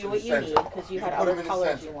 we'll Yeah, give to you the what you center. need because you You had can put 'em other in the colors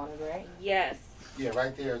center. you wanted, right? Yes. Yeah,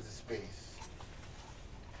 right there is the space.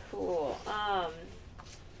 Cool.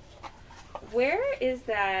 Where is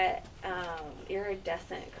that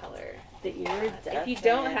iridescent color? The iridescent. If you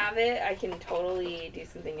don't have it, I can totally do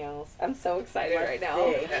something else. I'm so excited Let's right now.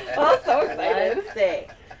 see. I'm so excited. Let's see.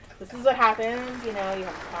 This is what happens, you know, you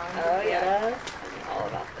have time to Oh, get yeah. us. I'm all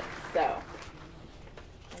about this. So,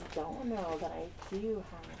 I don't know that I do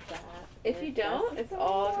have that. If you don't, Iridescent it's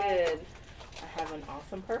all color. good. I have an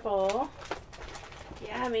awesome purple.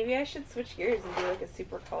 Yeah, maybe I should switch gears and do like a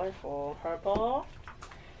super colorful. Purple.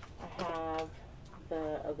 I have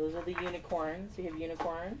those are the unicorns. We have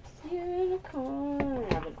unicorns. Unicorn.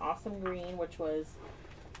 I have an awesome green, which was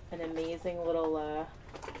an amazing little,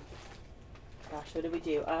 gosh, what did we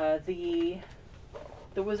do? The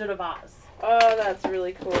Wizard of Oz. Oh, that's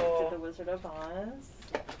really Did cool. the Wizard of Oz.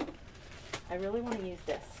 I really want to use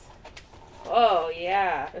this. Oh,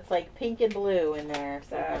 yeah. It's like pink and blue in there.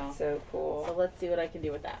 That's so cool. So let's see what I can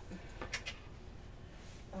do with that.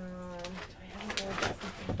 Do I have any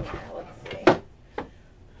adjustments in here? Let's see.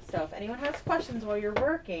 So if anyone has questions while you're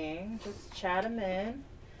working, just chat them in,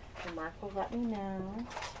 and Mark will let me know.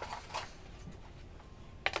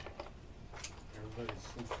 Everybody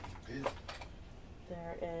seems to be busy.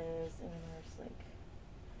 There is, and there's like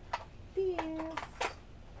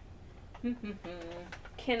these.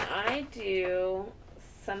 Can I do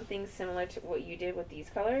something similar to what you did with these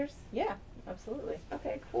colors? Yeah, absolutely.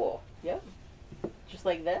 Okay, cool. Yep. Just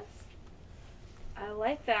like this. I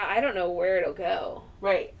like that. I don't know where it'll go.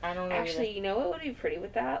 Right. I don't know. Actually, you know what would be pretty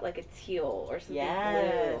with that? Like a teal or something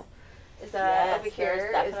yes. blue. Is that Yes, over here?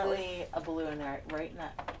 there's Is definitely a blue in there, right in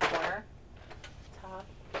that corner. Top.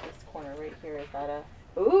 This corner right here is that a.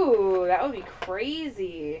 Ooh, that would be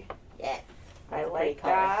crazy. Yes. I That's a pretty like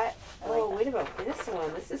color. that. I like Oh, that. wait about this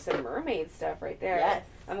one. This is some mermaid stuff right there. Yes.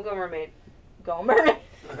 I'm gonna go mermaid. Go mermaid.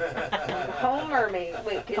 Whole mermaid.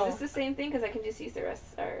 Wait, is Oh. this the same thing? Because I can just use the rest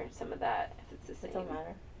or some of that if it's the same. It don't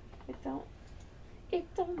matter. It don't.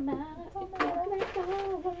 It don't matter. It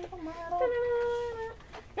don't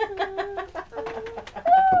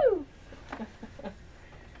Woo!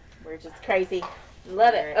 We're just crazy.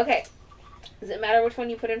 Love it. Alright. Okay. Does it matter which one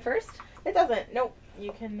you put in first? It doesn't. Nope.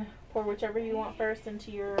 You can pour whichever you want first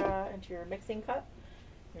into your mixing cup.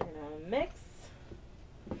 You're gonna mix.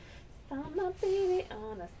 I'm a baby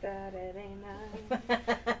on a Saturday night.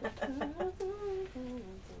 I'm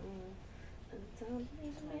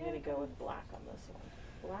gonna go with black on this one.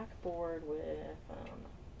 Black board with I don't know.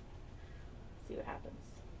 See what happens.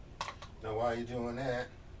 Now, while you're doing that,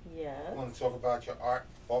 Yes. I want to talk about your art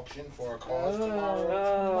auction for a cause tomorrow.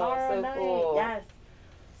 Tomorrow so night. cool. Yes.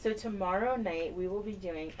 So tomorrow night we will be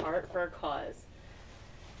doing art for a cause.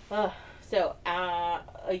 So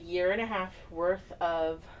a year and a half worth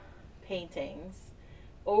of paintings,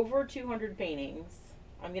 over 200 paintings.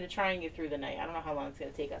 I'm gonna try and get through the night. I don't know how long it's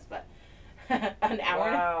gonna take us, but an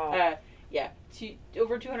hour. Wow.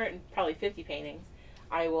 Over 200 and probably 50 paintings.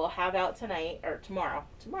 I will have out tonight or tomorrow.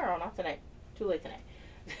 Tomorrow, not tonight. Too late tonight.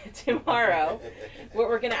 Tomorrow, what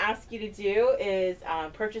we're gonna ask you to do is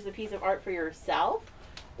purchase a piece of art for yourself,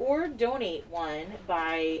 or donate one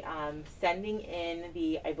by sending in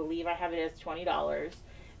I believe I have it as $20.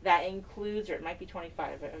 That includes, or it might be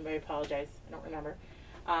 25. I apologize. I don't remember.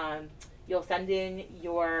 You'll send in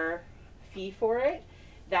your fee for it.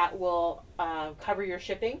 That will cover your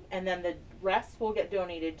shipping, and then the rest will get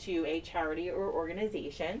donated to a charity or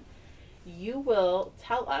organization. You will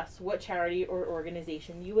tell us what charity or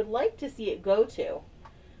organization you would like to see it go to.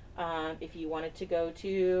 If you want it to go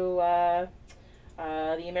to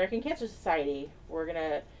the American Cancer Society, we're going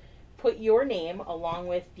to put your name along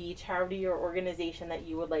with the charity or organization that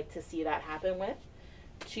you would like to see that happen with.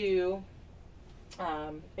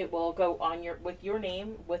 It will go on with your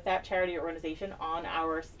name with that charity or organization on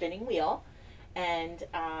our spinning wheel, and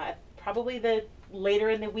probably later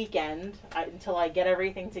in the weekend until I get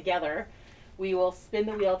everything together, we will spin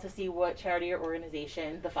the wheel to see what charity or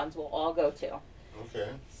organization the funds will all go to. Okay.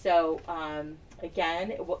 So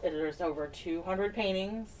again, there's over 200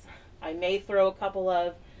 paintings. I may throw a couple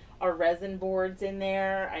of our resin boards in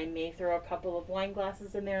there. I may throw a couple of wine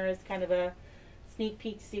glasses in there as kind of a sneak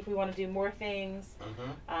peek to see if we want to do more things.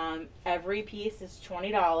 Every piece is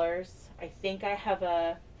 $20. I think I have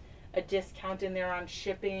a discount in there on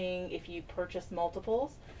shipping if you purchase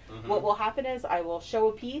multiples. What will happen is I will show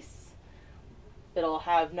a piece. It'll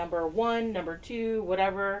have number 1, number 2,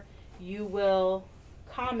 whatever. You will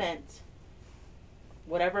comment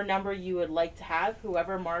whatever number you would like to have.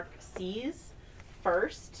 Whoever Mark sees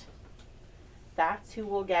first, that's who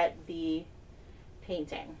will get the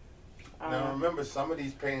painting. Now remember, some of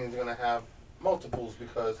these paintings are going to have multiples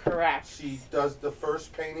because Correct. she does the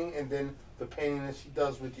first painting and then the painting that she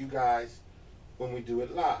does with you guys when we do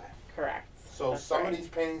it live. Correct. So That's some right. of these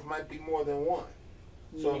paintings might be more than one.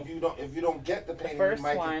 So Yeah. if you don't get the painting, first you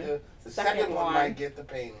might one, get the second second one one. might get the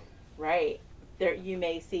painting. Right. There you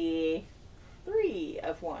may see 3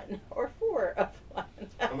 of one or 4 of one.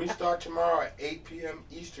 And we start tomorrow at 8 p.m.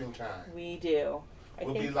 Eastern time. We do.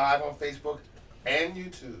 We'll be live on Facebook and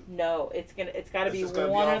YouTube. No, it's got to be It's just gonna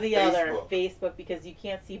be one on or the other. Facebook. Facebook, because you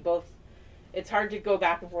can't see both it's hard to go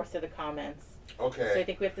back and forth to the comments. Okay. So I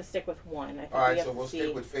think we have to stick with one. I think All right, we have so to we'll see.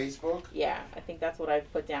 stick with Facebook? Yeah, I think that's what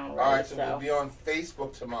I've put down already. All right, so we'll be on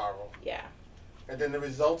Facebook tomorrow. Yeah. And then the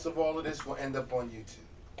results of all of this will end up on YouTube.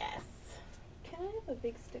 Yes. Can I have a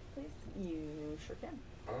big stick, please? You sure can.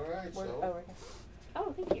 All right, Where, so oh, right here.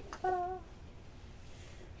 Oh, thank you. Ta-da. All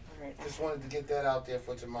right. just wanted to get that out there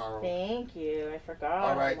for tomorrow. Thank you. I forgot.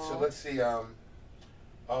 All right, so let's see.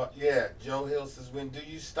 Yeah, Joe Hill says, when do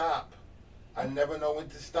you stop? I never know when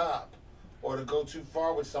to stop or to go too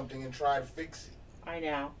far with something and try to fix it. I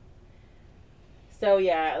know. So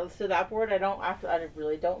yeah, so that board I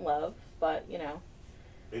really don't love, but you know.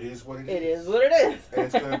 It is what it is. It is what it is. And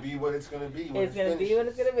it's going to be what it's going to be when it's going to be what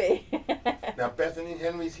it's going to be. Now, Bethany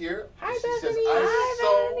Henry's here. Hi, she Bethany. says, I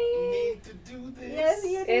Hi, need to do this. Yes,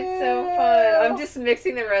 you do. It's so fun. I'm just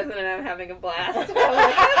mixing the resin and I'm having a blast. I'm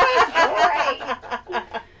like, this is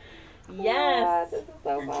great. Yes. This is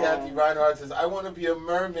so And fun. Kathy Reinhardt says, I want to be a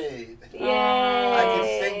mermaid. Yay. I can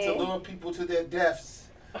sing to lure people to their deaths,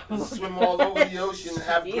 swim all over the ocean,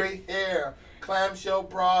 have great hair, clamshell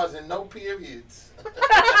bras, and no periods.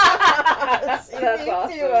 That's That's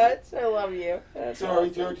awesome. too much. I love you. Sorry,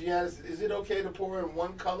 Georgiana, is it okay to pour in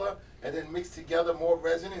one color and then mix together more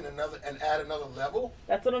resin in another and add another level?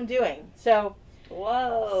 That's what I'm doing. So,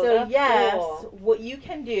 Whoa. so that's yes, cool. what you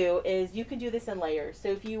can do is you can do this in layers. So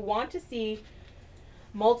if you want to see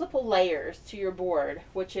multiple layers to your board,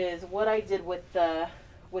 which is what I did with the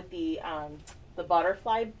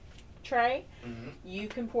butterfly tray, you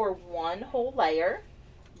can pour one whole layer.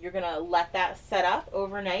 You're going to let that set up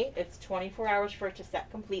overnight. It's 24 hours for it to set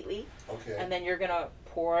completely. Okay. And then you're going to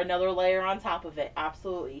pour another layer on top of it.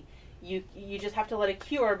 Absolutely. You just have to let it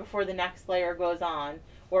cure before the next layer goes on,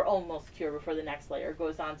 or almost cure before the next layer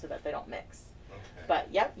goes on so that they don't mix. Okay. But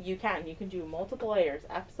yep, you can. You can do multiple layers.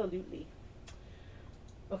 Absolutely.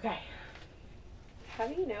 Okay. How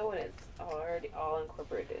do you know when it's already all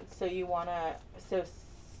incorporated? So you want to,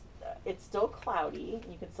 it's still cloudy.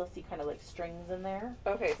 You can still see kind of like strings in there.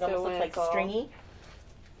 Okay, It so almost when looks it's like all, stringy.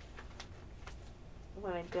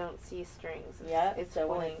 when I don't see strings, it's, Yeah, it's so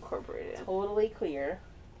when fully it's incorporated. Totally clear.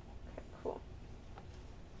 Cool.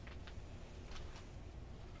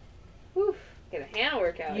 Whew, get a hand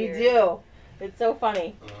workout You here. do. It's so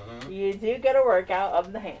funny. Mhm. You do get a workout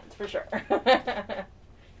of the hands for sure.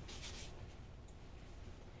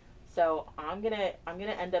 So I'm gonna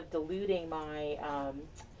end up diluting my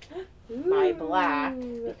my black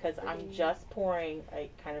because I'm just pouring. I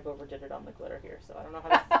kind of overdid it on the glitter here, so I don't know how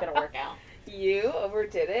this is gonna work out. You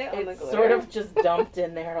overdid it on the It's glitter? sort of just dumped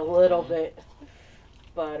in there a little bit,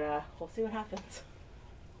 but we'll see what happens.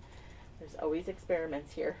 There's always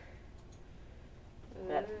experiments here.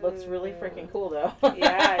 That looks really freaking cool, though.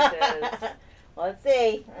 Yeah, it does. Let's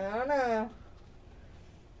see. I don't know.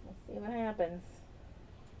 Let's see what happens.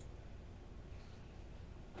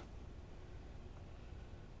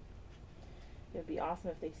 It would be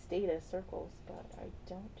awesome if they stayed as circles, but I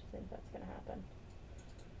don't think that's going to happen.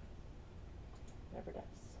 Never does.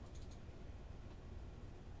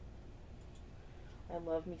 I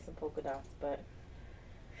love me some polka dots, but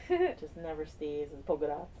it just never stays as polka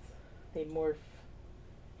dots. They morph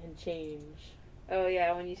and change. Oh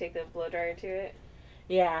yeah, when you take the blow dryer to it.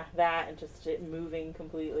 Yeah, that and just it moving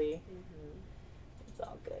completely. It's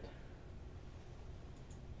all good.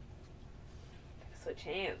 Switch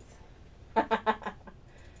hands. Alright.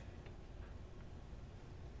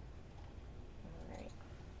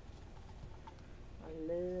 I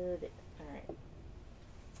love it. Alright.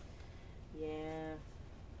 Yeah.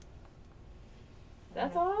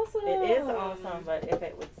 That's awesome. It is awesome, but if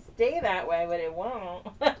it would stay that way, but it won't.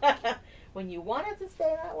 When you want it to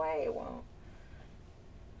stay that way, it won't.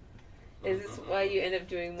 Is this why you end up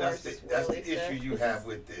doing more That's the swirly issue stuff? you have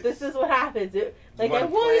with this. This is what happens. It, You like I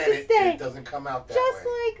wanna want it plan to stay It doesn't come out that just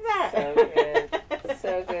way. like that. So good.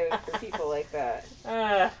 So good for people like that.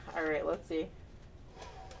 All right, let's see.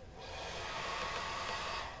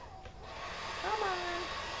 Come on.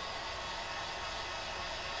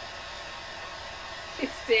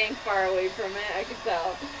 She's staying far away from it. I can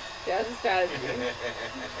tell. She has a strategy.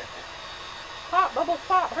 Pop, bubbles,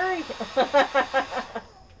 pop, hurry.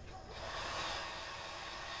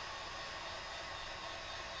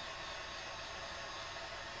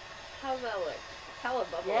 How's that look? It's hella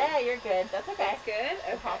bubbly. Yeah, you're good. That's okay. That's good?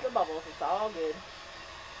 Okay. Pop the bubbles. It's all good.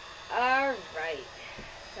 Alright.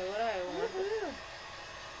 So what do I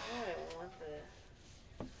want?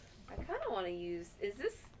 I kind of want to use, is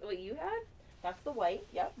this what you had? That's the white.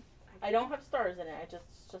 Yep. I I don't have stars in it.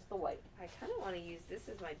 It's just the white. I kind of want to use this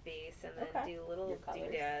as my base and then Okay. do little Your colors.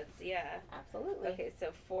 doodads. Yeah. Absolutely. Okay,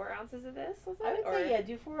 so 4 ounces of this, was it? I would say, yeah,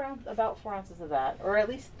 do about 4 ounces of that. Or at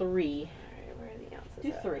least 3. Alright, where are the ounces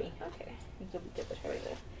Do at? 3. Okay. I think you'll be good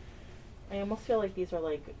with I almost feel like these are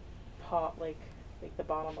like paw, like the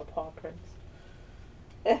bottom of paw prints.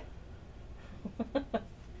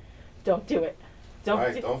 Don't do it.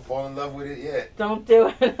 Don't fall in love with it yet. Don't do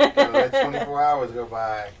it. Gotta let 24 hours go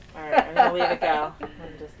by. Alright, I'm gonna leave it go.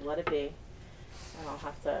 And just let it be. And I'll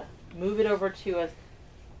have to move it over to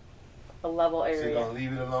a level area. So you're gonna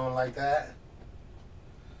leave it alone like that?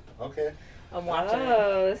 Okay. I'm watching it.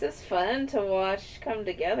 Oh, this is fun to watch come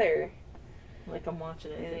together. Like I'm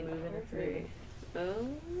watching it as it moving it through. Oh.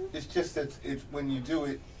 It's just that it's when you do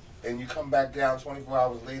it and you come back down 24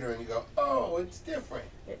 hours later and you go, oh, it's different.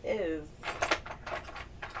 It is.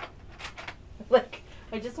 Like,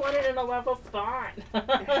 I just want it in a level spot.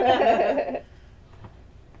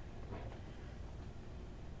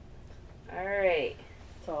 Alright.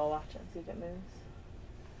 So I'll watch it and see if it moves.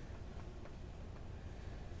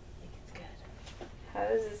 I think it's good. How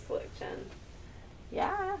does this look, Jen?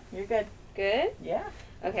 Yeah, you're good. Good? Yeah.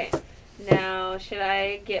 Okay. Now, should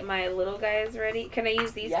I get my little guys ready? Can I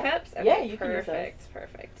use these Yeah. cups? Okay, Yeah, you can use perfect.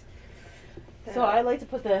 Perfect. So I like to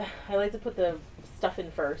put the stuff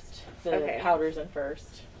in first, the Okay. powders in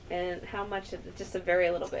first. And how much? Just a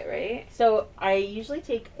very little bit, right? So I usually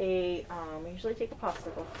take a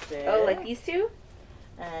popsicle stick. Oh, like these two?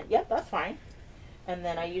 And yep, that's fine. And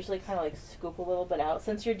then I usually kind of like scoop a little bit out.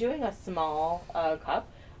 Since you're doing a small cup,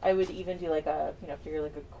 I would even do like figure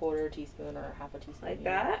like a quarter teaspoon or half a teaspoon. Like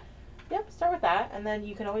that? Yep, start with that, and then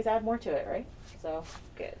you can always add more to it, right? So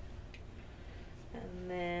good. And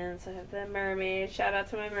then, so I have the mermaid. Shout out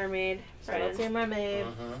to my mermaid shout out to your mermaid.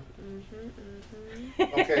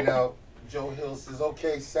 Okay, now, Joe Hill says,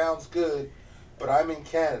 okay, sounds good, but I'm in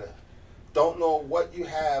Canada. Don't know what you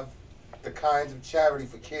have, the kinds of charity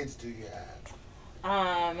for kids do you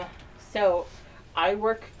have? So I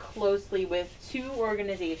work closely with 2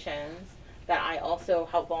 organizations that I also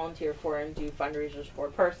help volunteer for and do fundraisers for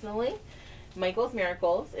personally. Michael's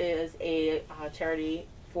Miracles is a charity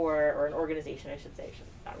or an organization, I should say,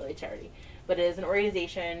 not really a charity, but it is an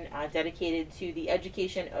organization dedicated to the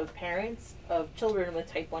education of parents of children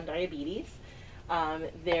with type 1 diabetes.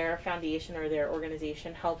 Their foundation or their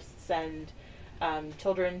organization helps send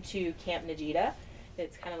children to Camp Najita.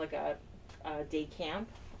 It's kind of like a day camp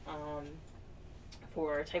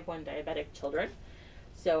for type 1 diabetic children.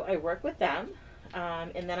 So I work with them,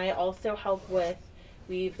 and then I also help with,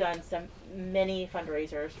 we've done many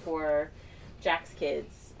fundraisers for Jack's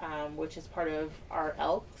Kids, which is part of our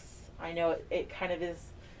Elks. I know it kind of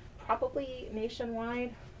is probably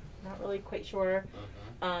nationwide, not really quite sure,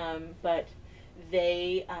 but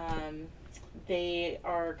they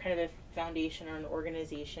are kind of a foundation or an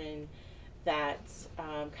organization that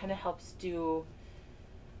kind of helps do,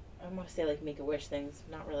 I want to say like Make-A-Wish things,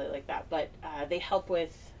 not really like that, but they help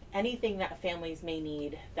with anything that families may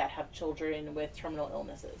need that have children with terminal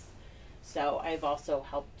illnesses. So I've also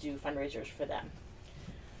helped do fundraisers for them.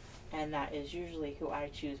 And that is usually who I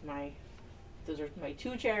choose those are my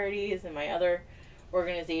 2 charities, and my other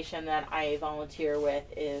organization that I volunteer with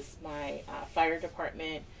is my fire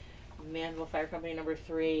department, Mansville Fire Company number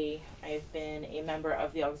 3. I've been a member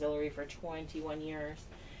of the auxiliary for 21 years.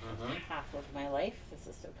 Half of my life. This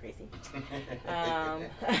is so crazy.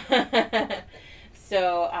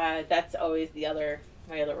 So that's always my other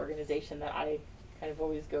organization that I kind of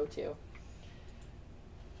always go to.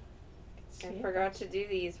 I forgot to do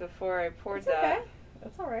these before I poured That's that. okay.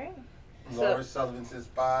 That's all right. Laura Sullivan says,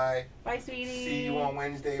 bye. Bye, sweetie. See you on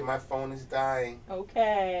Wednesday. My phone is dying.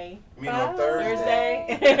 Okay. Meet on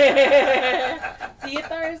Thursday. See you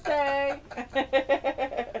Thursday.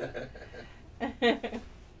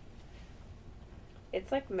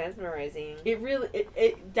 It's like mesmerizing.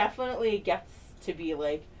 It definitely gets to be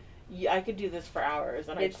like, I could do this for hours.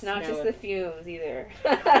 And It's not just the fumes either.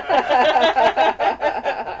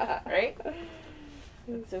 Right?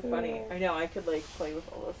 It's so funny. I know, I could like play with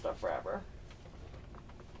all this stuff forever.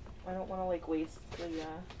 I don't want to like waste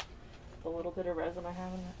the little bit of resin I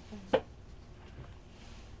have in that thing.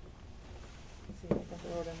 Let's see if I can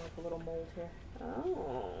throw it in like a little mold here.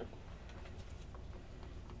 Oh.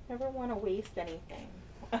 Never want to waste anything.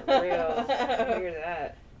 For real. I hear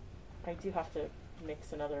that. I do have to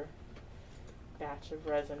mix another batch of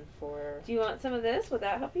resin for... Do you want some of this? Would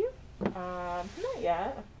that help you? Not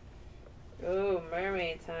yet. Ooh,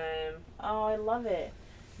 mermaid time. Oh, I love it.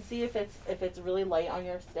 See if it's really light on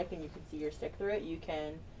your stick and you can see your stick through it, you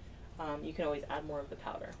can always add more of the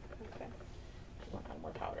powder. Okay. You want to add more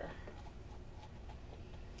powder.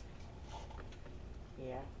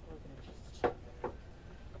 Yeah, we're gonna just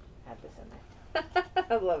add this in there.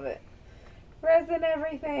 I love it. Resin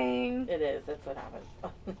everything. It is. That's what happens.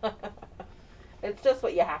 It's just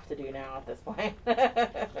what you have to do now at this point.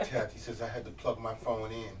 Kathy says I had to plug my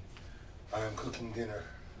phone in. I am cooking dinner.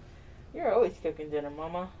 You're always cooking dinner,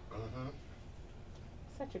 Mama. Mm-hmm.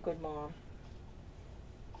 Such a good mom.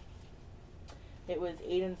 It was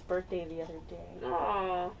Aiden's birthday the other day.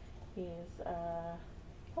 Aww. He's, how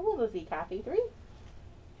old is he, Kathy? 3? I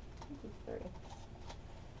think he's 3.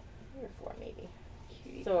 3 or 4, maybe.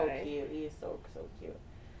 Cutie So pie. cute. He is so cute.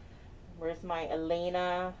 Where's my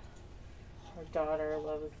Elena? Her daughter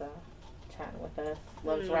loves chatting with us.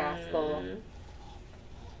 Loves Rascal.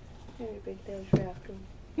 Very big those Rascal.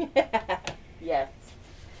 Yes,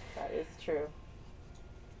 that is true.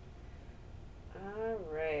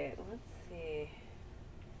 Alright, let's see.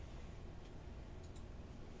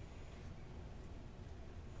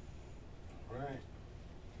 Right.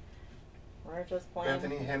 We're just playing.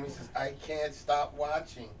 Bethany Hemi says I can't stop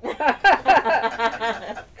watching.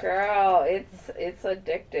 Girl, it's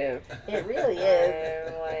addictive. It really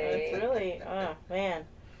is. I'm like, It's really, oh man.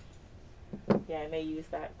 Yeah, I may use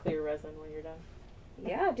that clear resin when you're done.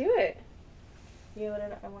 yeah, do it. Yeah,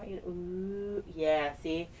 what I want you to, ooh, yeah,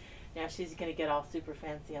 see? Now she's gonna get all super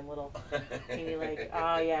fancy and little teeny like,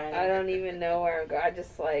 oh yeah. I don't even know where I'm going. I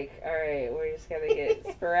just like, alright, we're just gonna get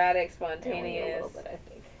sporadic, Only spontaneous. a little bit, I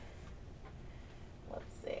think.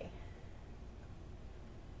 Let's see.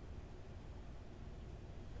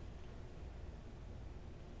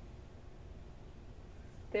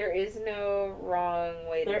 There is no wrong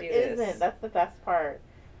way to There do isn't. this. That's the best part.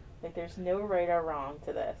 Like, there's no right or wrong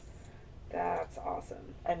to this. That's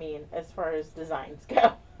awesome. I mean, as far as designs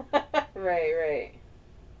go. Right.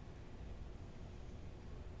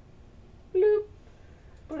 Bloop.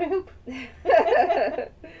 Bloop.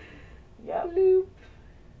 Yep. Bloop.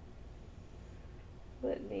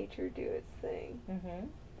 Let nature do its thing. Mm-hmm.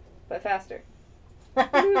 But faster.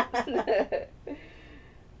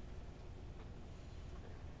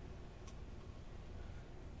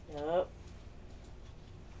 Yep.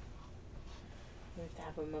 We have to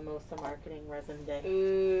have a mimosa marketing resin day.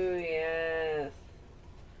 Ooh, yes.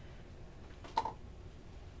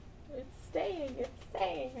 It's staying. It's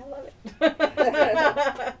staying. I love it.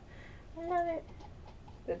 I love it.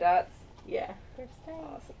 The dots. Yeah, they're staying.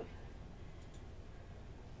 Awesome.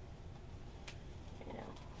 I know.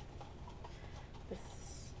 This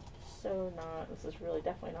is so not. This is really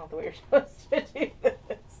definitely not the way you're supposed to do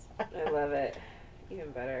this. I love it.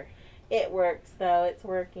 Even better. It works though. It's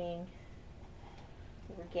working.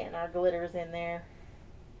 We're getting our glitters in there.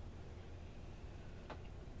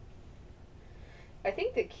 I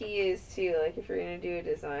think the key is to, like, if you're going to do a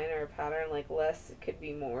design or a pattern, like, less could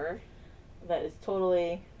be more. That is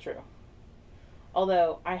totally true.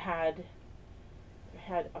 Although I had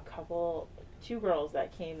a couple, 2 girls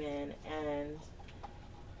that came in and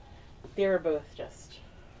they were both just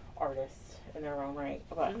artists in their own right.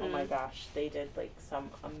 But oh my gosh, they did like some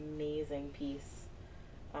amazing piece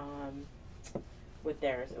with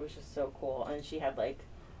theirs. It was just so cool. And she had like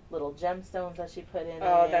little gemstones that she put in it.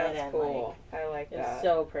 Oh, that's and, cool. I like Like, that. it's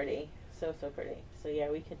so pretty. So pretty. So yeah,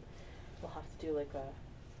 we'll have to do like we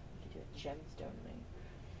could do a gemstone thing.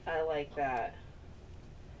 I like that.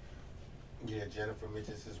 Yeah, Jennifer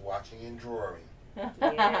Mitchell is watching and drawing. Yeah.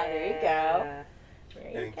 There you go.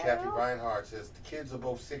 There you And go. Kathy Reinhardt says the kids are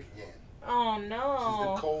both sick again. Oh Says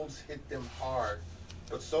no. the colds hit them hard.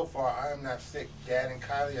 But so far, I am not sick. Dad and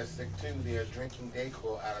Kylie are sick too. They are drinking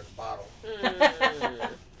Dayquil out of the bottle.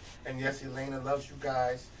 And yes, Elena loves you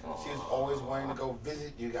guys. She is always wanting to go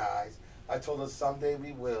visit you guys. I told her someday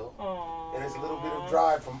we will. Aww. And it's a little bit of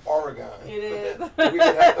drive from Oregon. It is. We would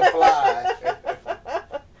have to fly.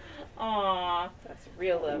 Aww. That's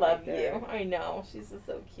real love. Love right there. you. I know. She's just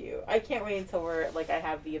so cute. I can't wait until I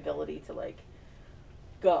have the ability to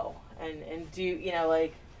go and do,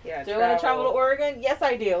 Yeah, do I want to travel to Oregon? Yes,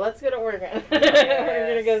 I do. Let's go to Oregon. We're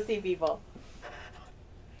going to go see people.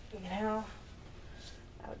 That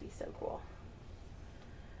would be so cool.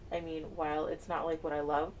 I mean, while it's not what I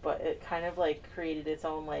love, but it kind of created its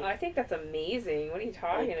own I think that's amazing. What are you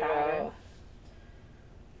talking pattern. about?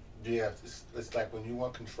 Yeah, it's like when you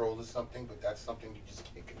want control of something, but that's something you just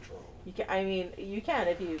can't control. You can. I mean, you can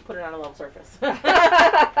if you put it on a level surface.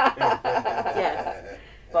 Yes.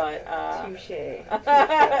 But Touche.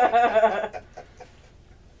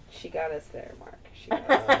 She got us there, Mark. She got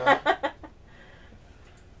us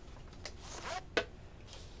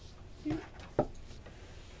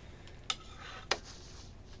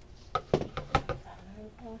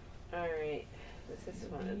Uh-huh. Alright. This is The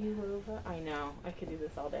fun. biloba. I know. I could do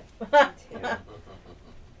this all day.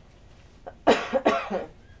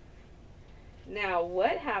 Now,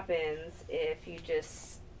 what happens if you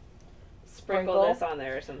just sprinkle this on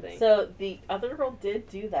there or something? So the other girl did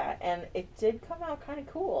do that, and it did come out kind of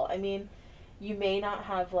cool. I mean, you may not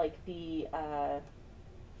have like the.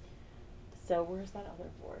 So where's that other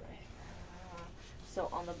board? So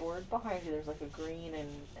on the board behind you, there's like a green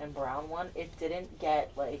and brown one. It didn't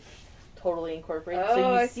get like totally incorporated, Oh, so you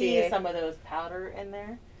I see see. some of those powder in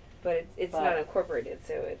there. But it's not incorporated,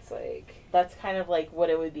 so it's like... That's kind of like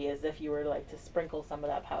what it would be, as if you were like to sprinkle some of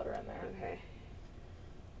that powder in there. Okay.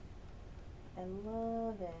 I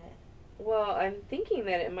love it. Well, I'm thinking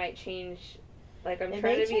that it might change. Like I'm It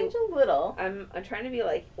trying may to be. change a little. I'm trying to be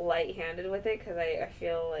like light-handed with it because I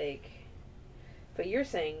feel like. But you're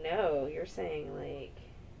saying no. You're saying like.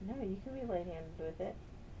 No, you can be light-handed with it.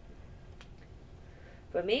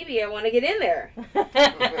 But maybe I want to get in there. Maybe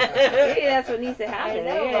that's what needs to I happen.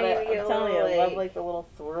 know, Maybe but I need to get I'm a telling you, little, I love like the little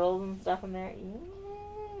swirls and stuff in there.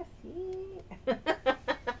 Yeah, see?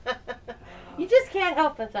 You just can't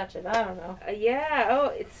help but touch it. I don't know. Yeah. Oh,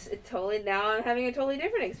 it's totally. Now I'm having a totally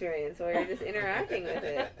different experience where you're just interacting with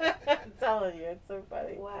it. I'm telling you, it's so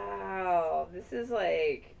funny. Wow. This is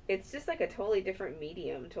like. It's just like a totally different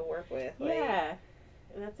medium to work with. Like, Yeah.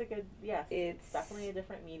 That's a good, yes. It's definitely a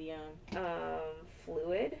different medium.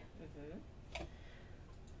 Fluid. Mm-hmm.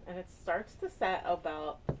 And it starts to set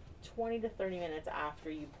about 20 to 30 minutes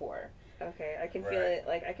after you pour. Okay, I can feel it.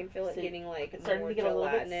 Like I can feel it So getting like it's starting more to get a little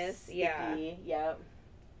bit gelatinous. sticky. Yeah. Yep.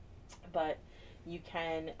 But you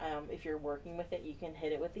can, if you're working with it, you can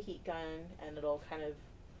hit it with the heat gun, and it'll kind of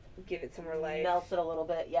Give it some more life. melt it a little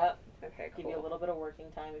bit. Yep. Okay, cool. Give you a little bit of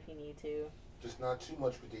working time if you need to. Just not too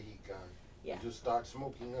much with the heat gun. Yeah. You just start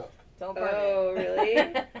smoking up. Don't burn it. Oh,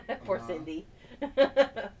 really? Poor Uh-huh. Cindy.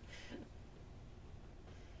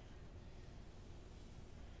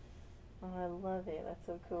 Oh, I love it. That's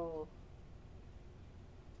so cool.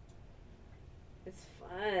 It's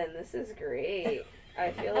fun. This is great.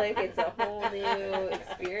 I feel like it's a whole new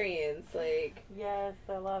experience. Like, Yes,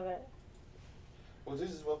 I love it. Well,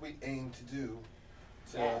 this is what we aim to do,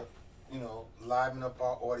 to Yes. liven up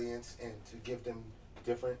our audience and to give them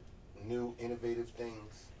different, new, innovative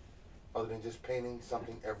things, other than just painting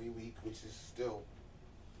something every week, which is still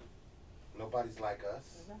nobody's like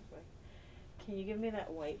us. Exactly. Can you give me that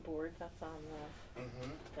white board that's on the Mm-hmm.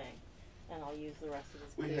 thing? And I'll use the rest of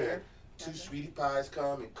this We clear. had two sweetie pies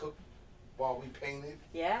come and cook while we painted.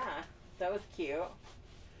 Yeah, that was cute.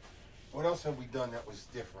 What else have we done that was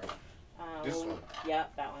different? This one.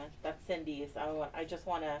 Yep, that one. That's Cindy's. I just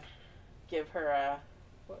want to give her a.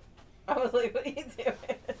 I was like, what are you doing?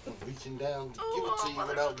 I'm reaching down to give it to you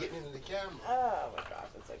without getting into the camera, Oh my gosh,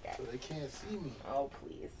 it's okay. so they can't see me. Oh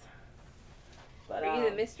please. But are you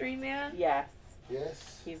the mystery man? yes,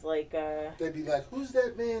 Yes. he's like They'd be like, "Who's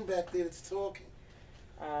that man back there that's talking?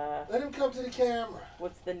 Let him come to the camera."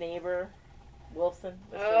 what's the neighbor? Wilson.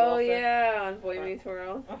 Mr. Oh Wilson. yeah, on Boy Meets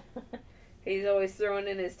World. He's always throwing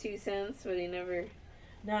in his 2 cents, but he never.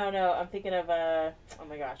 No, I'm thinking of oh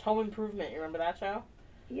my gosh, Home Improvement. You remember that show?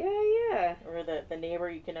 Yeah. Or the neighbor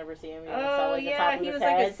you can never see him. You know, Oh saw, like, the top yeah, of he his was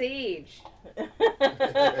head. like a sage.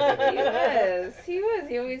 He was.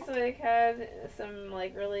 He always like had some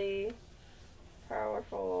like really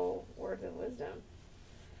powerful words of wisdom.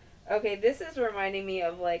 Okay, this is reminding me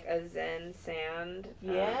of like a Zen sand.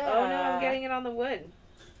 Yeah. Oh no, I'm getting it on the wood.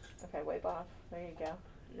 Okay, wipe off. There you go.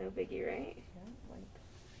 No biggie, right? Yeah,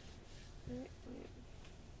 wipe.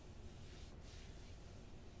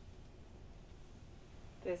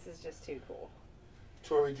 This is just too cool.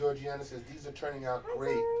 Tori Georgiana says these are turning out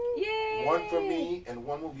great. Yay! One for me, and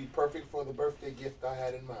one will be perfect for the birthday gift I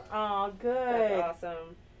had in mind. Oh, good. That's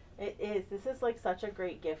awesome. It is. This is like such a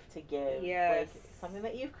great gift to give. Yes. Like something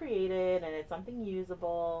that you've created, and it's something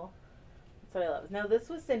usable. That's what I love. Now, this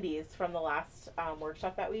was Cindy's from the last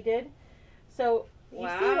workshop that we did. So you see,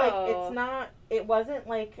 like Wow. it wasn't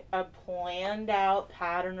like a planned out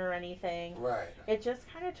pattern or anything. Right. It just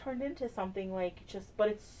kind of turned into something like but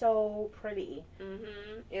it's so pretty. Mhm.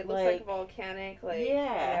 It looks Like- like volcanic. Like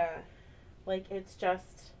Yeah. Like it's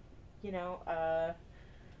just, I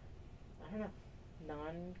don't know,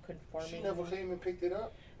 non-conforming. She never came and picked it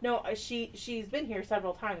up? No, she's been here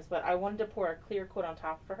several times, but I wanted to pour a clear coat on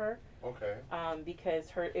top for her, Okay. because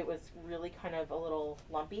it was really kind of a little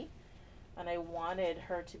lumpy, and I wanted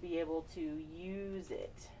her to be able to use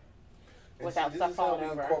it And without see, stuff this is how falling we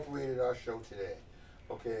over. incorporated our show today.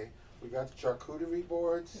 Okay. We got the charcuterie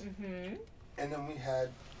boards, Mm-hmm. and then we had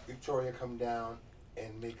Victoria come down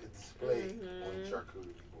and make a display on the Mhm.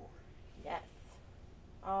 charcuterie board. Yes.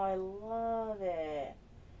 Oh, I love it.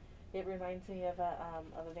 It reminds me of a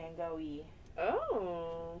Van Gogh-y.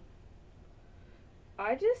 Oh.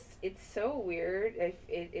 It's so weird.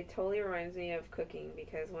 It totally reminds me of cooking,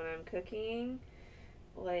 because when I'm cooking,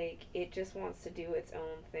 like, it just wants to do its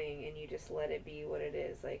own thing and you just let it be what it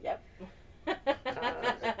is. Like, Yep.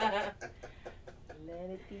 Let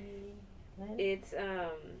it be. it's,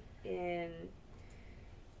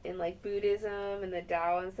 in like Buddhism and the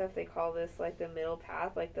Tao and stuff, they call this like the middle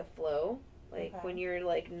path, like the flow. Like, Okay. when you're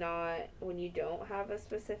like when you don't have a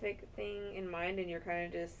specific thing in mind and you're kind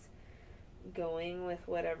of just going with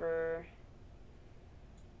whatever,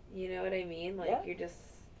 you know what I mean? Like, Yeah. you're just,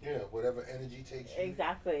 Yeah, whatever energy takes you.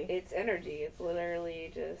 Exactly. it's energy. It's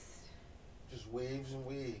literally just Waves and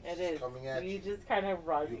waves. It just is. coming at you. You just kind of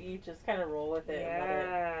run. You just kind of roll with it.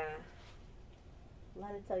 yeah. And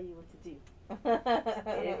let it tell you what to do.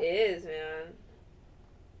 It is, man.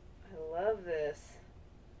 I love this.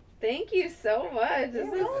 Thank you so much. This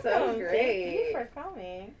You're is so welcome. great. Thank you for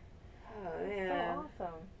coming. Oh It's man, so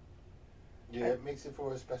awesome. Yeah, it makes it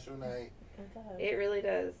for a special night. It does. it really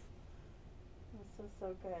does. It's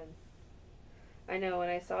so good. I know, when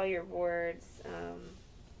I saw your boards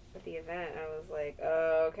at the event, I was like,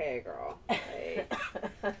 oh, okay, girl. Like,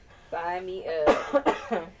 sign me up.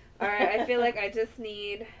 Alright, I feel like I just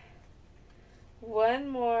need one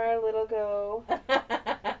more little go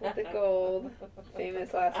with the gold.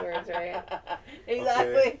 Famous last words, right?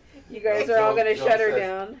 Exactly. Okay. You guys are all gonna Joe shut her says,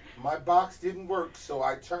 down. My box didn't work, so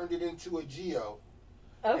I turned it into a Geo,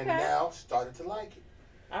 and Okay. now started to like it.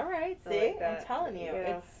 All right. I See, like I'm that. telling you,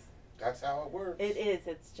 Yeah. That's how it works. it is.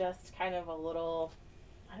 It's just kind of a little.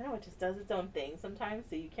 I don't know. It just does its own thing sometimes,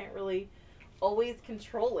 so you can't really always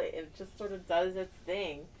control it. It just sort of does its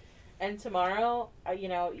thing. And tomorrow,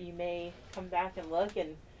 you may come back and look,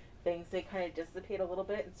 and things, they kind of dissipate a little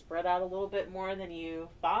bit and spread out a little bit more than you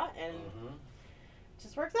thought, and it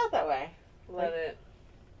just works out that way. Love it.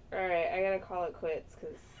 Alright, I gotta call it quits,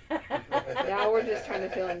 because now we're just trying to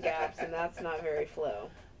fill in gaps, and that's not very flow.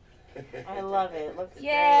 I love it. Looks great.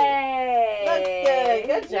 Yay! Looks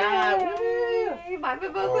good. Good job. Yay! My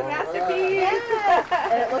mimosa All masterpiece!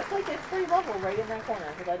 Yeah. And it looks like it's pretty level right in that corner,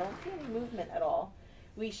 because I don't see any movement at all.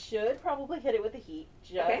 We should probably hit it with the heat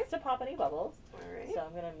just to pop any bubbles. Alright. So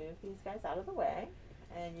I'm going to move these guys out of the way,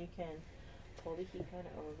 and you can pull the heat gun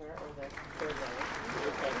over, or the turbo.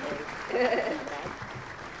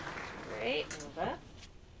 Right. Over.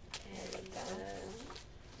 There we go.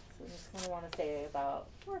 So you just kind of want to stay about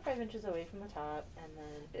 4 or 5 inches away from the top, and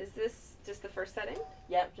then, Is this just the first setting?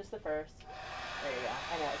 yep, just the first. There you go.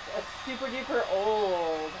 I know, it's a super duper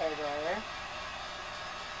old hair dryer.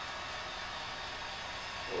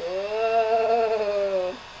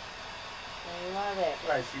 Whoa! I love it.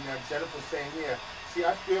 Right, see, now Jennifer's saying here, see,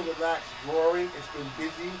 I feel relaxed drawing. It's been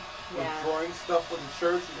busy with Yeah. drawing stuff for the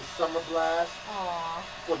church and the summer blast. Aww.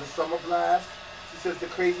 For the summer blast. She says the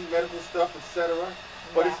crazy medical stuff, etc.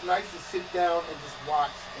 But Yeah. it's nice to sit down and just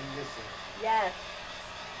watch and listen. Yes.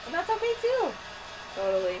 And that's okay too.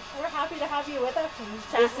 Totally. We're happy to have you with us and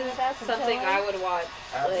This chatting is with us. something and I would watch.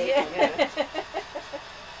 Absolutely. Like, Yeah. yeah.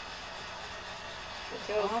 It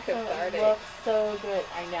feels Awesome. It cathartic. looks so good.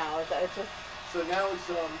 I know. It's just So now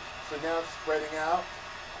it's spreading out.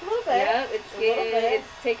 a little bit. Yeah, it's A little getting, bit. it's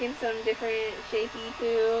taking some different shapey too,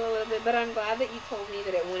 a little bit. But I'm glad that you told me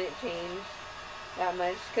that it wouldn't change that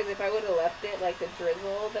much. Because if I would have left it like the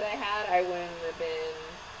drizzle that I had, I wouldn't have been.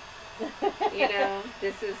 You know,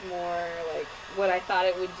 this is more like what I thought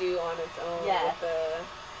it would do on its own. Yes. With the,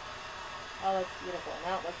 Oh, that's beautiful.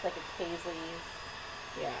 Now it looks like it's Paisley's.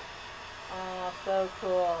 yeah. Oh, so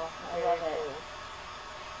cool. I love Very it. cool.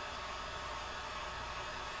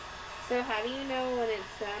 So how do you know when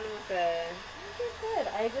it's done with the? It's good.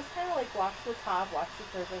 I just kind of like watch the top, watch the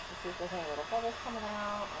surface to see if there's any little bubbles coming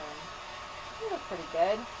out, and it looks pretty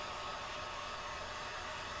good.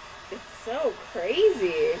 It's so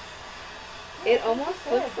crazy. It Yeah, almost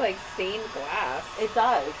good. looks like stained glass. It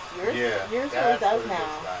does. Yours really does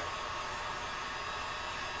now.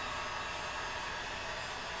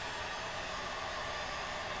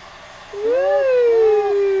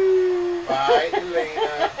 Woo! Bye,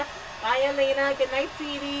 Elena. Bye, Elena. Good night,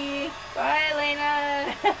 sweetie. Bye,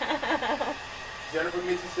 Elena. Jennifer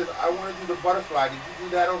Mitchell says, I want to do the butterfly. Did you do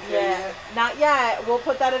that okay Yeah, yet? not yet. We'll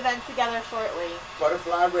put that event together shortly.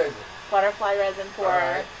 Butterfly resin. Butterfly resin for.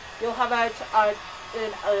 Alright. You'll have a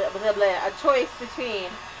choice between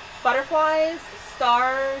butterflies,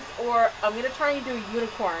 stars, or I'm gonna try and do a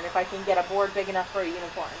unicorn if I can get a board big enough for a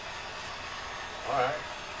unicorn. Alright.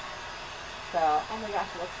 So, oh my gosh,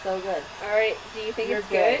 it looks so good. All right. Do you think You're it's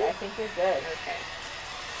good? I think you're good. Okay.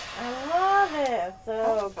 I love it.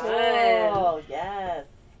 So Fun. cool. Yes.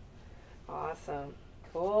 Awesome.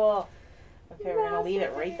 Cool. Okay, we're gonna leave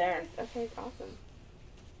it right there. Okay, awesome.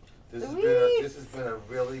 This Sweet. has been a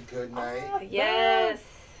really good night. Awesome. Yes.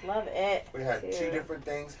 Love it. We had Too. 2 different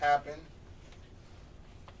things happen.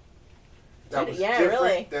 That was Yeah, different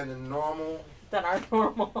really. than the normal, Than our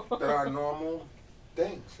normal. than our normal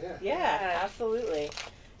things. Yeah. Yeah, absolutely.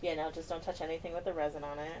 Yeah, no, just don't touch anything with the resin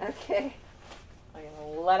on it. Okay. I'm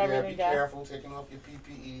gonna let Yeah, everything be go. careful taking off your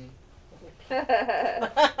PPE.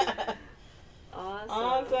 Awesome.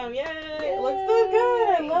 Awesome, yay! It looks so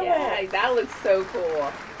good. I love it. That looks so cool.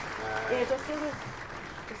 Yeah, it just sort of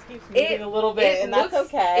just keeps moving a little bit, and that's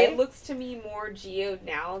okay. It looks to me more geode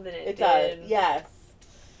now than it It did. does. Yes,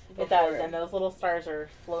 before. it does. And those little stars are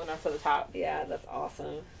floating up to the top. Yeah, that's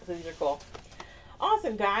awesome. So these are cool.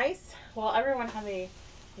 Awesome, guys. Well, everyone have a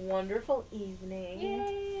wonderful evening.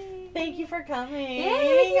 Yay! Thank you for coming.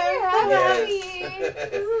 Yay! I'm so happy. Yes.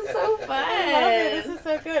 This is so fun. I love it. This is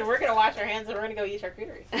so good. We're gonna wash our hands and we're gonna go eat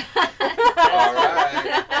charcuterie. All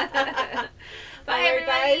right. Bye, All right,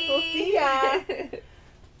 guys. We'll everybody. see ya.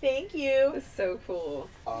 Thank you. It's so cool.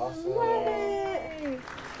 Awesome. Love it.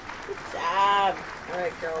 Good job. All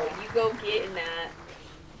right, girl. You go get in that.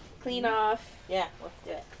 Clean off. Yeah, let's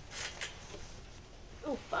do it.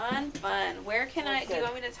 Ooh, fun. Where can That's do you good.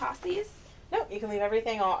 want me to toss these? No, you can leave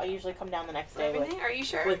everything. I usually come down the next day Everything? Are you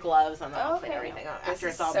sure? with gloves and I'll Okay. clean everything up This after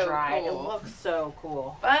is it's all so dry. cool. It looks so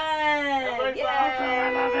cool. Fun. looks Yay. awesome.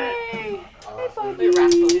 I love it. Awesome. Wait,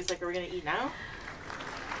 rascals, like, are we gonna eat now?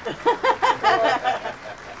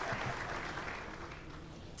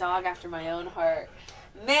 Dog after my own heart.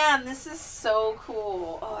 Man, this is so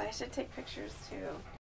cool. Oh, I should take pictures too.